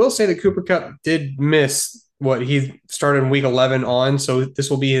Kupp, but I will say that Cooper Kupp did miss what he started in week 11 on, so this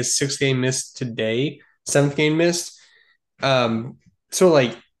will be his 6th game missed today, 7th game missed. Um, so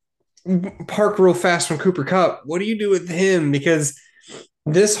like park real fast from Cooper Kupp. What do you do with him? Because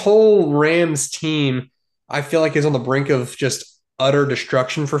this whole Rams team, I feel like is on the brink of just utter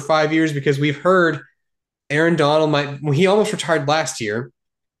destruction for 5 years because we've heard Aaron Donald he almost retired last year.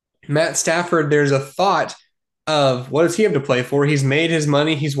 Matt Stafford, there's a thought of what does he have to play for? He's made his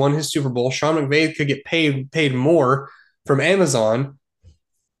money. He's won his Super Bowl. Sean McVay could get paid more from Amazon.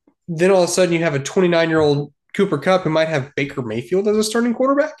 Then all of a sudden you have a 29-year-old Cooper Kupp who might have Baker Mayfield as a starting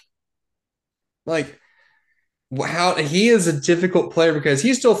quarterback. Like how he is a difficult player because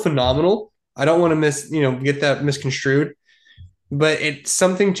he's still phenomenal. I don't want to get that misconstrued, but it's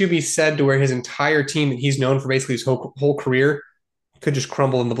something to be said to where his entire team that he's known for basically his whole career could just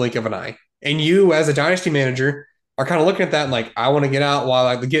crumble in the blink of an eye. And you, as a dynasty manager, are kind of looking at that and like, I want to get out while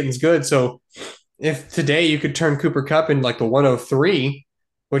like, the getting's good. So if today you could turn Cooper Kupp in like the 103,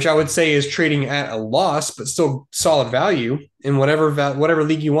 which I would say is trading at a loss, but still solid value in whatever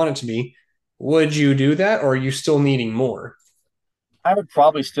league you want it to be, would you do that or are you still needing more? I would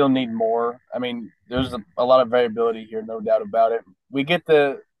probably still need more. I mean, there's a lot of variability here, no doubt about it. We get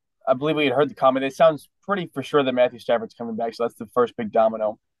the, I believe we had heard the comment. It sounds pretty for sure that Matthew Stafford's coming back, so that's the first big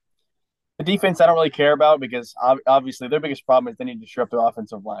domino. The defense, I don't really care about because obviously their biggest problem is they need to shore up their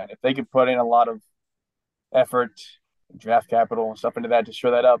offensive line. If they could put in a lot of effort, draft capital, and stuff into that to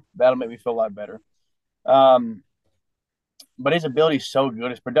shore that up, that'll make me feel a lot better. Um, but his ability is so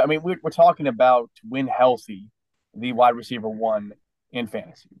good. I mean, we're talking about when healthy, the wide receiver one in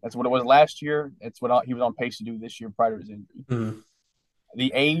fantasy. That's what it was last year. It's what he was on pace to do this year prior to his injury. Mm,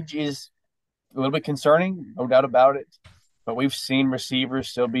 The age is a little bit concerning, no doubt about it. But we've seen receivers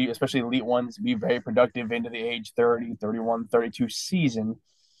still be, especially elite ones, be very productive into the age 30, 31, 32 season.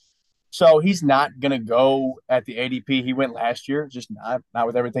 So he's not going to go at the ADP he went last year, just not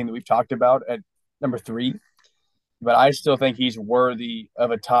with everything that we've talked about at number 3. But I still think he's worthy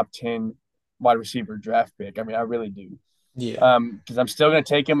of a top 10 wide receiver draft pick. I mean, I really do. yeah. Because I'm still going to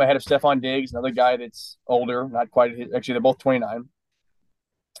take him ahead of Stephon Diggs, another guy that's older, not quite. Actually, they're both 29.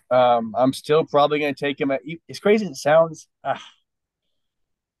 I'm still probably going to take him at, as crazy as it sounds,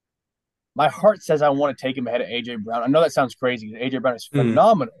 my heart says I want to take him ahead of AJ Brown. I know that sounds crazy. AJ Brown is Mm,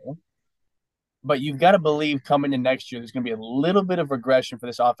 phenomenal, but you've got to believe coming in next year, there's going to be a little bit of regression for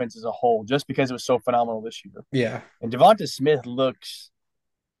this offense as a whole, just because it was so phenomenal this year. yeah. And Devonta Smith looks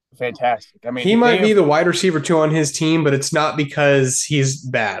fantastic. I He mean, they might be have. the wide receiver two on his team, but it's not because he's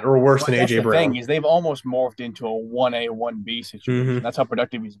bad or worse Well, than that's AJ the thing Brown. is they've almost morphed into a 1A 1B situation. Hmm. That's how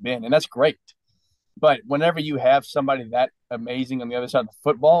productive he's been, and that's great. But whenever you have somebody that amazing on the other side of the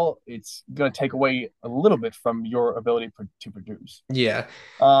football, it's going to take away a little bit from your ability to produce. Yeah.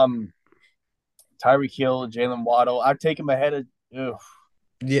 Um, Tyreek Hill, Jalen Waddle, I'd take him ahead of. Ugh,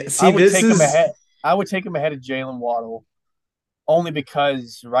 Yeah. I See, would this take him is, ahead. I would take him ahead of Jalen Waddle only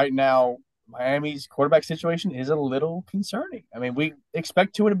because right now Miami's quarterback situation is a little concerning. I mean, we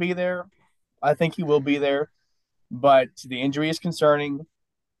expect Tua to be there. I think he will be there, but the injury is concerning,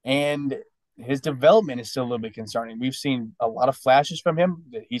 and his development is still a little bit concerning. We've seen a lot of flashes from him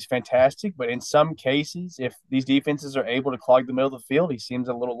that he's fantastic, but in some cases, if these defenses are able to clog the middle of the field, he seems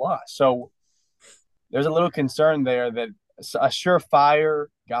a little lost. So there's a little concern there that a surefire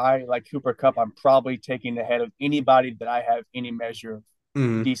guy like Cooper Cup, I'm probably taking ahead of anybody that I have any measure of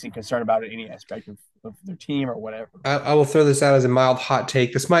mm, decent concern about in any aspect of their team or whatever. I will throw this out as a mild hot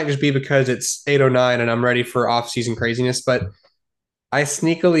take. This might just be because it's 8:09 and I'm ready for off-season craziness, but I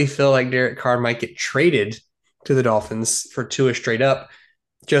sneakily feel like Derek Carr might get traded to the Dolphins for Tua straight up.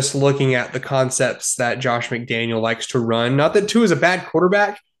 Just looking at the concepts that Josh McDaniel likes to run. Not that Tua is a bad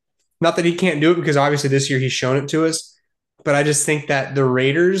quarterback, not that he can't do it because obviously this year he's shown it to us, but I just think that the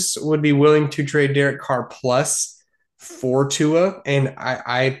Raiders would be willing to trade Derek Carr plus for Tua, and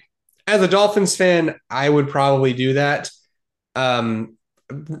as a Dolphins fan, I would probably do that. Um,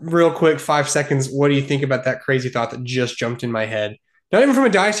 Real quick, 5 seconds. What do you think about that crazy thought that just jumped in my head? Not even from a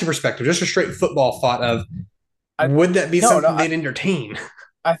dynasty perspective, just a straight football thought of I would that be no, no, something they'd entertain?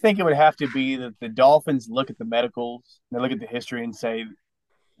 I think it would have to be that the Dolphins look at the medicals, they look at the history, and say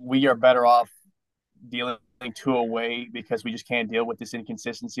we are better off dealing two away because we just can't deal with this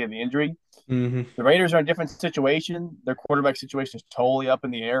inconsistency of the injury. Mm-hmm. The Raiders are in a different situation. Their quarterback situation is totally up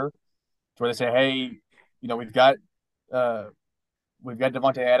in the air. To where they say, hey, uh, we've got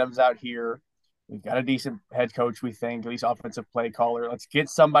Devontae Adams out here. We've got a decent head coach, we think, at least offensive play caller. Let's get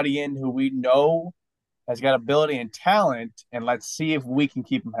somebody in who we know has got ability and talent, and let's see if we can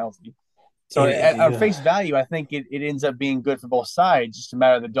keep him healthy. So at Yeah. face value, I think it ends up being good for both sides. Just a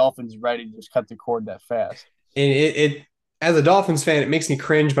matter of the Dolphins ready to just cut the cord that fast. And it as a Dolphins fan, it makes me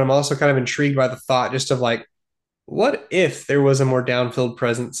cringe, but I'm also kind of intrigued by the thought just of like, what if there was a more downfield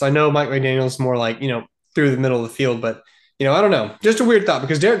presence? I know Mike McDaniel's more like, through the middle of the field, but I don't know. Just a weird thought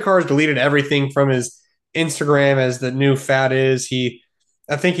because Derek Carr has deleted everything from his Instagram as the new fad is.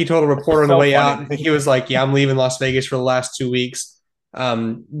 I think he told a It's reporter just on the so way funny out, to he me. was like, "Yeah, I'm leaving Las Vegas for the last 2 weeks."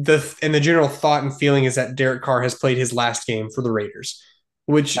 The general thought and feeling is that Derek Carr has played his last game for the Raiders,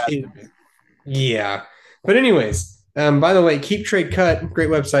 which Has is to be. yeah. But anyways, by the way, Keep Trade Cut, great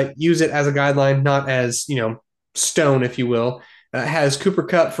website. Use it as a guideline, not as, stone, if you will. Has Cooper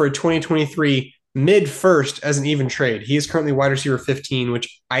Cup for a 2023 mid first as an even trade. He is currently wide receiver 15,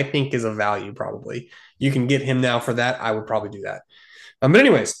 which I think is a value probably. You can get him now for that. I would probably do that. But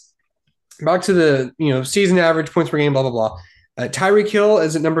anyways, back to the season average points per game, blah blah blah. Tyreek Hill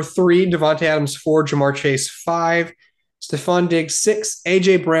is at number 3, Devontae Adams 4, Jamar Chase 5, Stephon Diggs 6,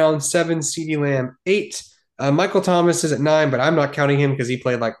 AJ Brown 7, CeeDee Lamb 8. Michael Thomas is at 9, but I'm not counting him because he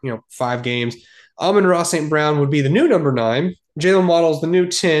played 5 games. Amon-Ra St. Brown would be the new number 9. Jalen Waddle is the new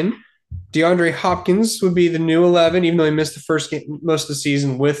 10. DeAndre Hopkins would be the new 11, even though he missed the first game most of the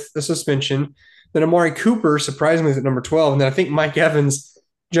season with the suspension. Then Amari Cooper, surprisingly, is at number 12. And then I think Mike Evans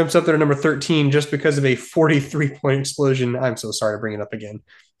jumps up there to number 13 just because of a 43-point explosion. I'm so sorry to bring it up again.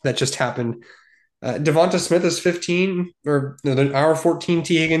 That just happened. Devonta Smith is 15, or no, our 14,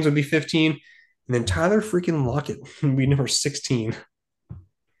 T. Higgins would be 15. And then Tyler freaking Lockett would be number 16.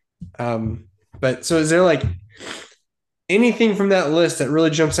 Um, but so is there like anything from that list that really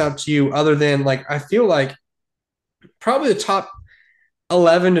jumps out to you other than like, I feel like probably the top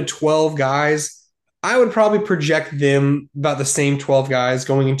 11 to 12 guys, I would probably project them about the same 12 guys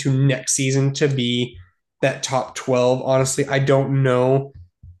going into next season to be that top 12. Honestly, I don't know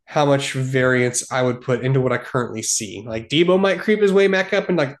how much variance I would put into what I currently see. Like Debo might creep his way back up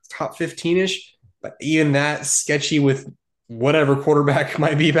in like top 15 ish, but even that sketchy with whatever quarterback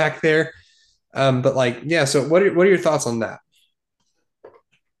might be back there. But like, yeah. So what are your thoughts on that?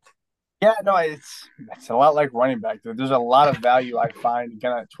 Yeah, no, it's a lot like running back. There's a lot of value I find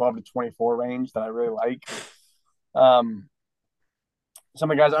kind of 12 to 24 range that I really like. Um,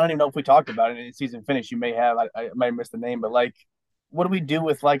 some of the guys I don't even know if we talked about it in season finish. You may have, I might have missed the name, but like, what do we do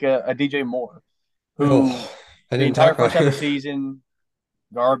with like a DJ Moore who Oh, I the didn't entire talk first about half of the it. season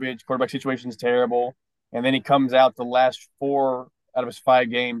garbage, quarterback situation is terrible, and then he comes out the last four out of his 5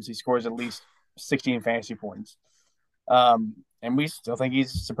 games, he scores at least 16 fantasy points. And we still think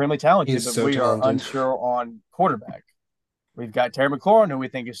he's supremely talented, He's but so we are talented. unsure on quarterback. We've got Terry McLaurin, who we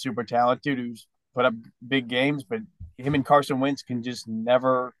think is super talented, who's put up big games, but him and Carson Wentz can just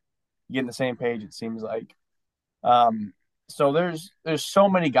never get in the same page. It seems like. Um, so there's so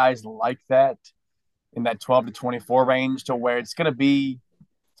many guys like that in that 12 to 24 range to where it's gonna be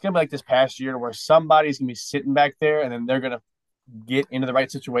like this past year where somebody's gonna be sitting back there and then they're gonna get into the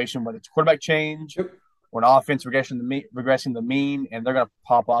right situation, whether it's quarterback change Yep. or an offense regressing the mean, and they're gonna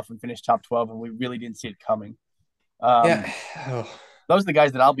pop off and finish top 12, and we really didn't see it coming. Yeah. Um, Oh, those are the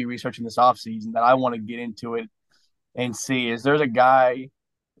guys that I'll be researching this offseason that I want to get into it and see is there's a guy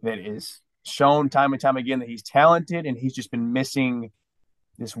that is shown time and time again that he's talented and he's just been missing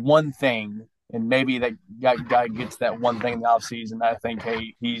this one thing. And maybe that guy gets that one thing in the offseason. I think,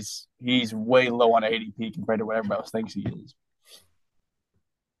 hey, he's way low on ADP compared to what everybody else thinks he is.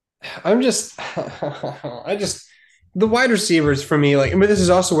 I'm just, I just, the wide receivers for me, like, I mean, this is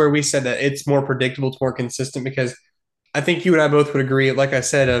also where we said that it's more predictable, it's more consistent because I think you and I both would agree, like I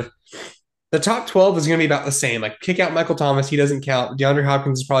said, of the top 12 is going to be about the same. Like, kick out Michael Thomas, he doesn't count. DeAndre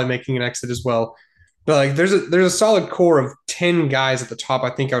Hopkins is probably making an exit as well. But like, there's a solid core of 10 guys at the top.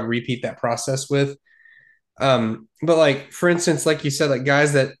 I think I would repeat that process with. But like, for instance, like you said, like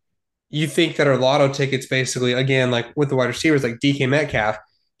guys that you think that are lotto tickets, basically, again, like with the wide receivers, like DK Metcalf,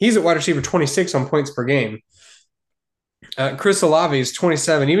 he's at wide receiver 26 on points per game. Chris Olave is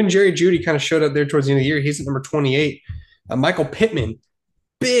 27. Even Jerry Judy kind of showed up there towards the end of the year. He's at number 28. Michael Pittman,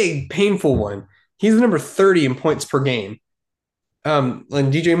 big, painful one. He's the number 30 in points per game. And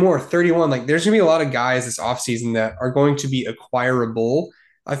DJ Moore, 31. Like, there's going to be a lot of guys this offseason that are going to be acquirable.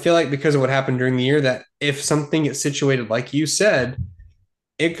 I feel like because of what happened during the year, that if something gets situated, like you said,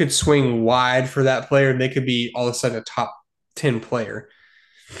 it could swing wide for that player. And they could be all of a sudden a top 10 player.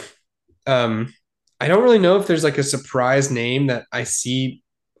 Um, I don't really know if there's like a surprise name that I see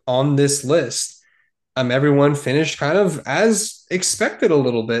on this list. Everyone finished kind of as expected a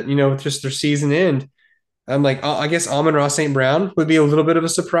little bit, with just their season end. I'm like, I guess Amon-Ra St. Brown would be a little bit of a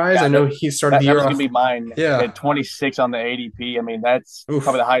surprise. I Yeah, know he started that, the that year was gonna off. be mine Yeah. at 26 on the ADP. I mean, that's probably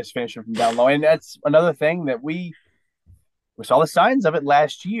Oof. the highest finisher from down low, and that's another thing that we saw the signs of it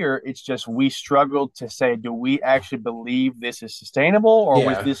last year. It's just we struggled to say, do we actually believe this is sustainable, or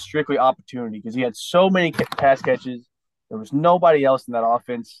was Yeah. this strictly opportunity? Because he had so many pass catches, there was nobody else in that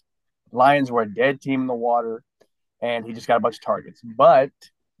offense. Lions were a dead team in the water, and he just got a bunch of targets. But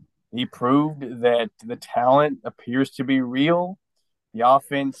he proved that the talent appears to be real. The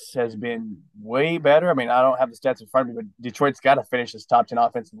offense has been way better. I mean, I don't have the stats in front of me, but Detroit's got to finish as top 10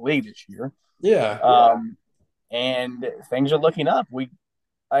 offense in the league this year. Yeah. And things are looking up.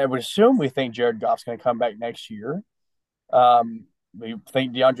 I would assume we think Jared Goff's going to come back next year. We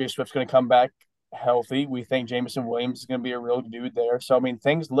think DeAndre Swift's going to come back healthy. We think Jameson Williams is going to be a real dude there. So I mean,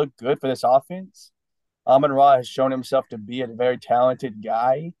 things look good for this offense. Amon Ra has shown himself to be a very talented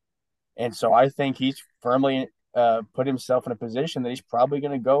guy, and so I think he's firmly put himself in a position that he's probably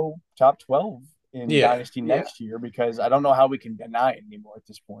going to go top 12 in Yeah. Dynasty next year because I don't know how we can deny it anymore at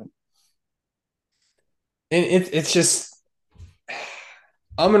this point. And it's just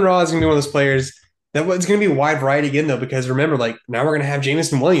Amon Ra is going to be one of those players that it's going to be wide variety again, though, because remember, like, now we're going to have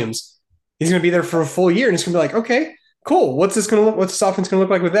Jameson Williams. He's going to be there for a full year, and it's going to be like, okay, cool. What's this offense going to look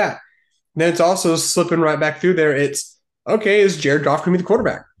like with that? Then it's also slipping right back through there. It's okay, is Jared Goff going to be the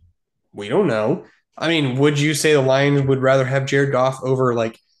quarterback? We don't know. I mean, would you say the Lions would rather have Jared Goff over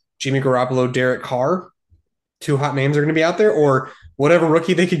like Jimmy Garoppolo, Derek Carr? Two hot names are going to be out there, or whatever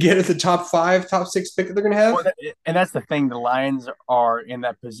rookie they could get at the top five, top six pick that they're going to have. Well, and that's the thing. The Lions are in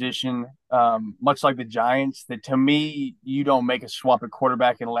that position, much like the Giants. That to me, you don't make a swap at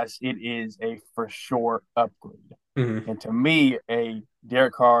quarterback unless it is a for sure upgrade. Mm-hmm. And to me, a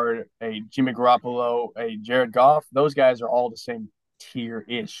Derek Carr, a Jimmy Garoppolo, a Jared Goff, those guys are all the same tier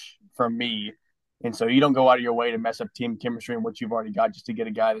ish for me. And so you don't go out of your way to mess up team chemistry and what you've already got just to get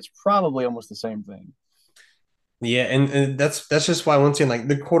a guy that's probably almost the same thing. Yeah, and that's just why once again, like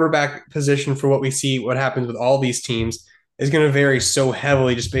the quarterback position for what we see, what happens with all these teams is going to vary so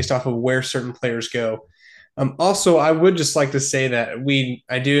heavily just based off of where certain players go. Also, I would just like to say that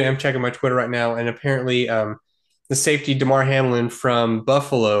I'm checking my Twitter right now, and apparently, the safety Damar Hamlin from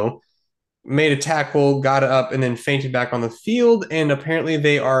Buffalo made a tackle, got up, and then fainted back on the field. And apparently,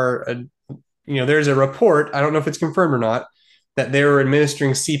 there's a report. I don't know if it's confirmed or not that they were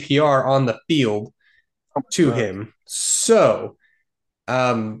administering CPR on the field Oh my to God. him. So,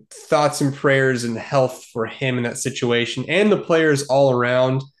 thoughts and prayers and health for him in that situation and the players all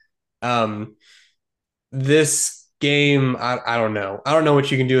around. Um, this game, I don't know. I don't know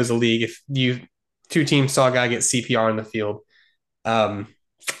what you can do as a league if you two teams saw a guy get CPR in the field. Um,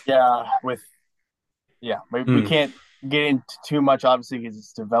 Yeah, we hmm, can't get into too much, obviously, because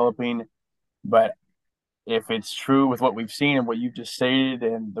it's developing. But if it's true with what we've seen and what you just stated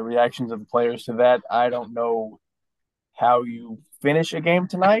and the reactions of the players to that, I don't know how you finish a game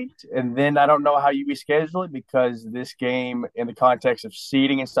tonight. And then I don't know how you reschedule it because this game, in the context of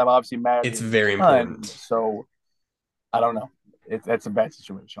seeding and stuff, obviously it's matters very a ton. important. So I don't know. That's a bad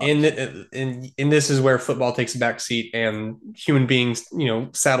situation, And, obviously. and this is where football takes a back seat and human beings,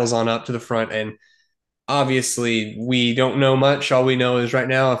 saddles on up to the front. And obviously, we don't know much. All we know is right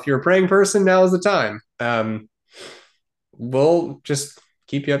now, if you're a praying person, now is the time. We'll just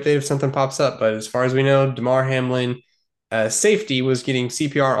keep you updated if something pops up. But as far as we know, Damar Hamlin, safety, was getting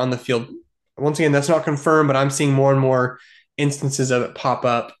CPR on the field. Once again, that's not confirmed, but I'm seeing more and more instances of it pop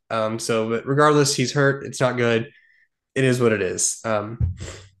up. But regardless, he's hurt. It's not good. It is what it is.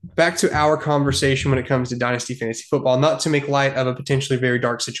 Back to our conversation when it comes to dynasty fantasy football, not to make light of a potentially very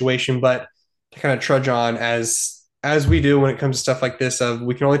dark situation, but to kind of trudge on as we do when it comes to stuff like this. Of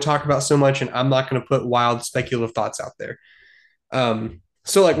we can only talk about so much, and I'm not going to put wild speculative thoughts out there.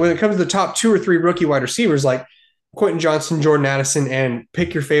 So like when it comes to the top two or three rookie wide receivers, like Quentin Johnson, Jordan Addison, and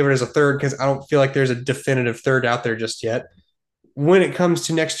pick your favorite as a third because I don't feel like there's a definitive third out there just yet. When it comes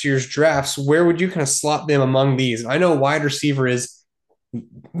to next year's drafts, where would you kind of slot them among these? I know wide receiver is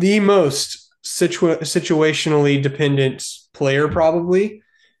the most situationally dependent player, probably.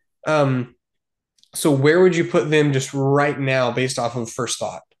 Um, so where would you put them just right now based off of first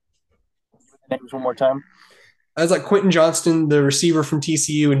thought? Names one more time. I was like Quentin Johnston, the receiver from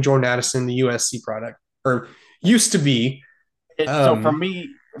TCU, and Jordan Addison, the USC product, or used to be. So Um,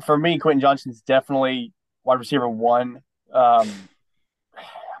 for me, Quentin Johnson's definitely wide receiver one. Um,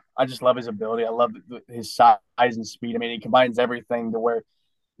 I just love his ability. I love his size and speed. I mean, he combines everything to where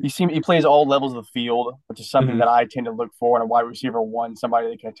he plays all levels of the field, which is something that mhm. I tend to look for in a wide receiver one, somebody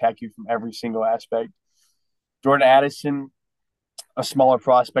that can attack you from every single aspect. Jordan Addison, a smaller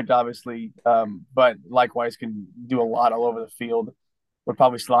prospect, obviously, but likewise can do a lot all over the field. Would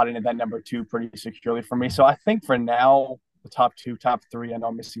probably slot into that number two pretty securely for me. So I think for now, the top two, top three, I know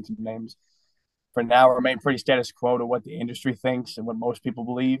I'm missing some names. For now, remain pretty status quo to what the industry thinks and what most people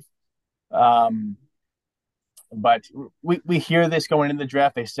believe. Um, but we hear this going into the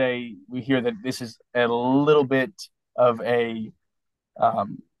draft. They say we hear that this is a little bit of a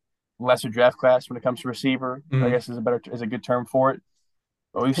um, lesser draft class when it comes to receiver. I Mhm. guess is a good term for it.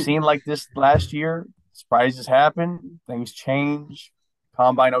 But we've seen like this last year. Surprises happen, things change.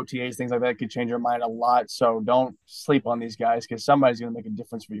 Combine OTAs, things like that could change your mind a lot. So don't sleep on these guys because somebody's going to make a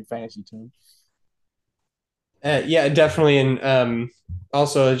difference for your fantasy team. Yeah, definitely. And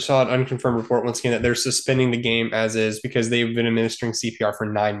also, I saw an unconfirmed report once again that they're suspending the game as is because they've been administering CPR for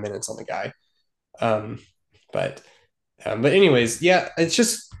 9 minutes on the guy. Um, but but anyways, yeah,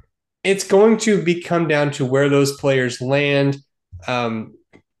 it's going to be come down to where those players land. Um,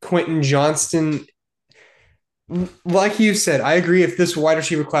 Quentin Johnston, like you said, I agree. If this wide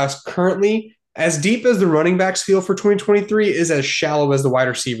receiver class currently, as deep as the running backs feel for 2023, is as shallow as the wide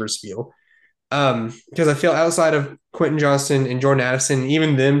receivers feel. Because I feel outside of Quentin Johnston and Jordan Addison,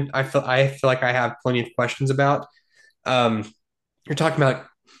 even them, I feel like I have plenty of questions about. Um, you're talking about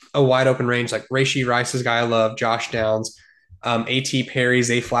a wide open range like Rashee Rice's guy I love, Josh Downs. A.T. Perry,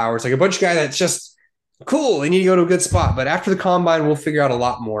 Zay Flowers, like a bunch of guys that's just cool. They need to go to a good spot. But after the combine, we'll figure out a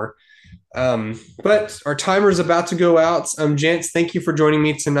lot more. But our timer is about to go out. Gents, thank you for joining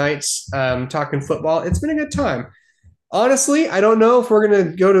me tonight, talking football. It's been a good time. Honestly, I don't know if we're going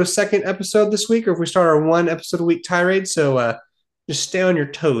to go to a second episode this week or if we start our one episode a week tirade. So just stay on your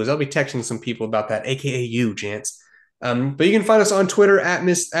toes. I'll be texting some people about that, aka you, Gents. But you can find us on Twitter at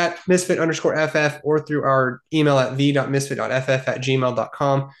misfit underscore ff or through our email at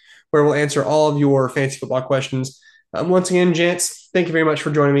v.misfit.ff@gmail.com, where we'll answer all of your fantasy football questions. Once again, Gents, thank you very much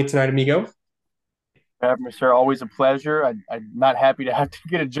for joining me tonight, amigo. Having me, sir. Always a pleasure. I'm not happy to have to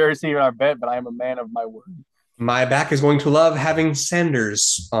get a jersey in our bet, but I am a man of my word. My back is going to love having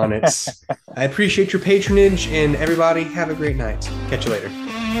Sanders on it. I appreciate your patronage, and everybody have a great night. Catch you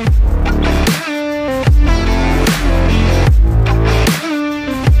later.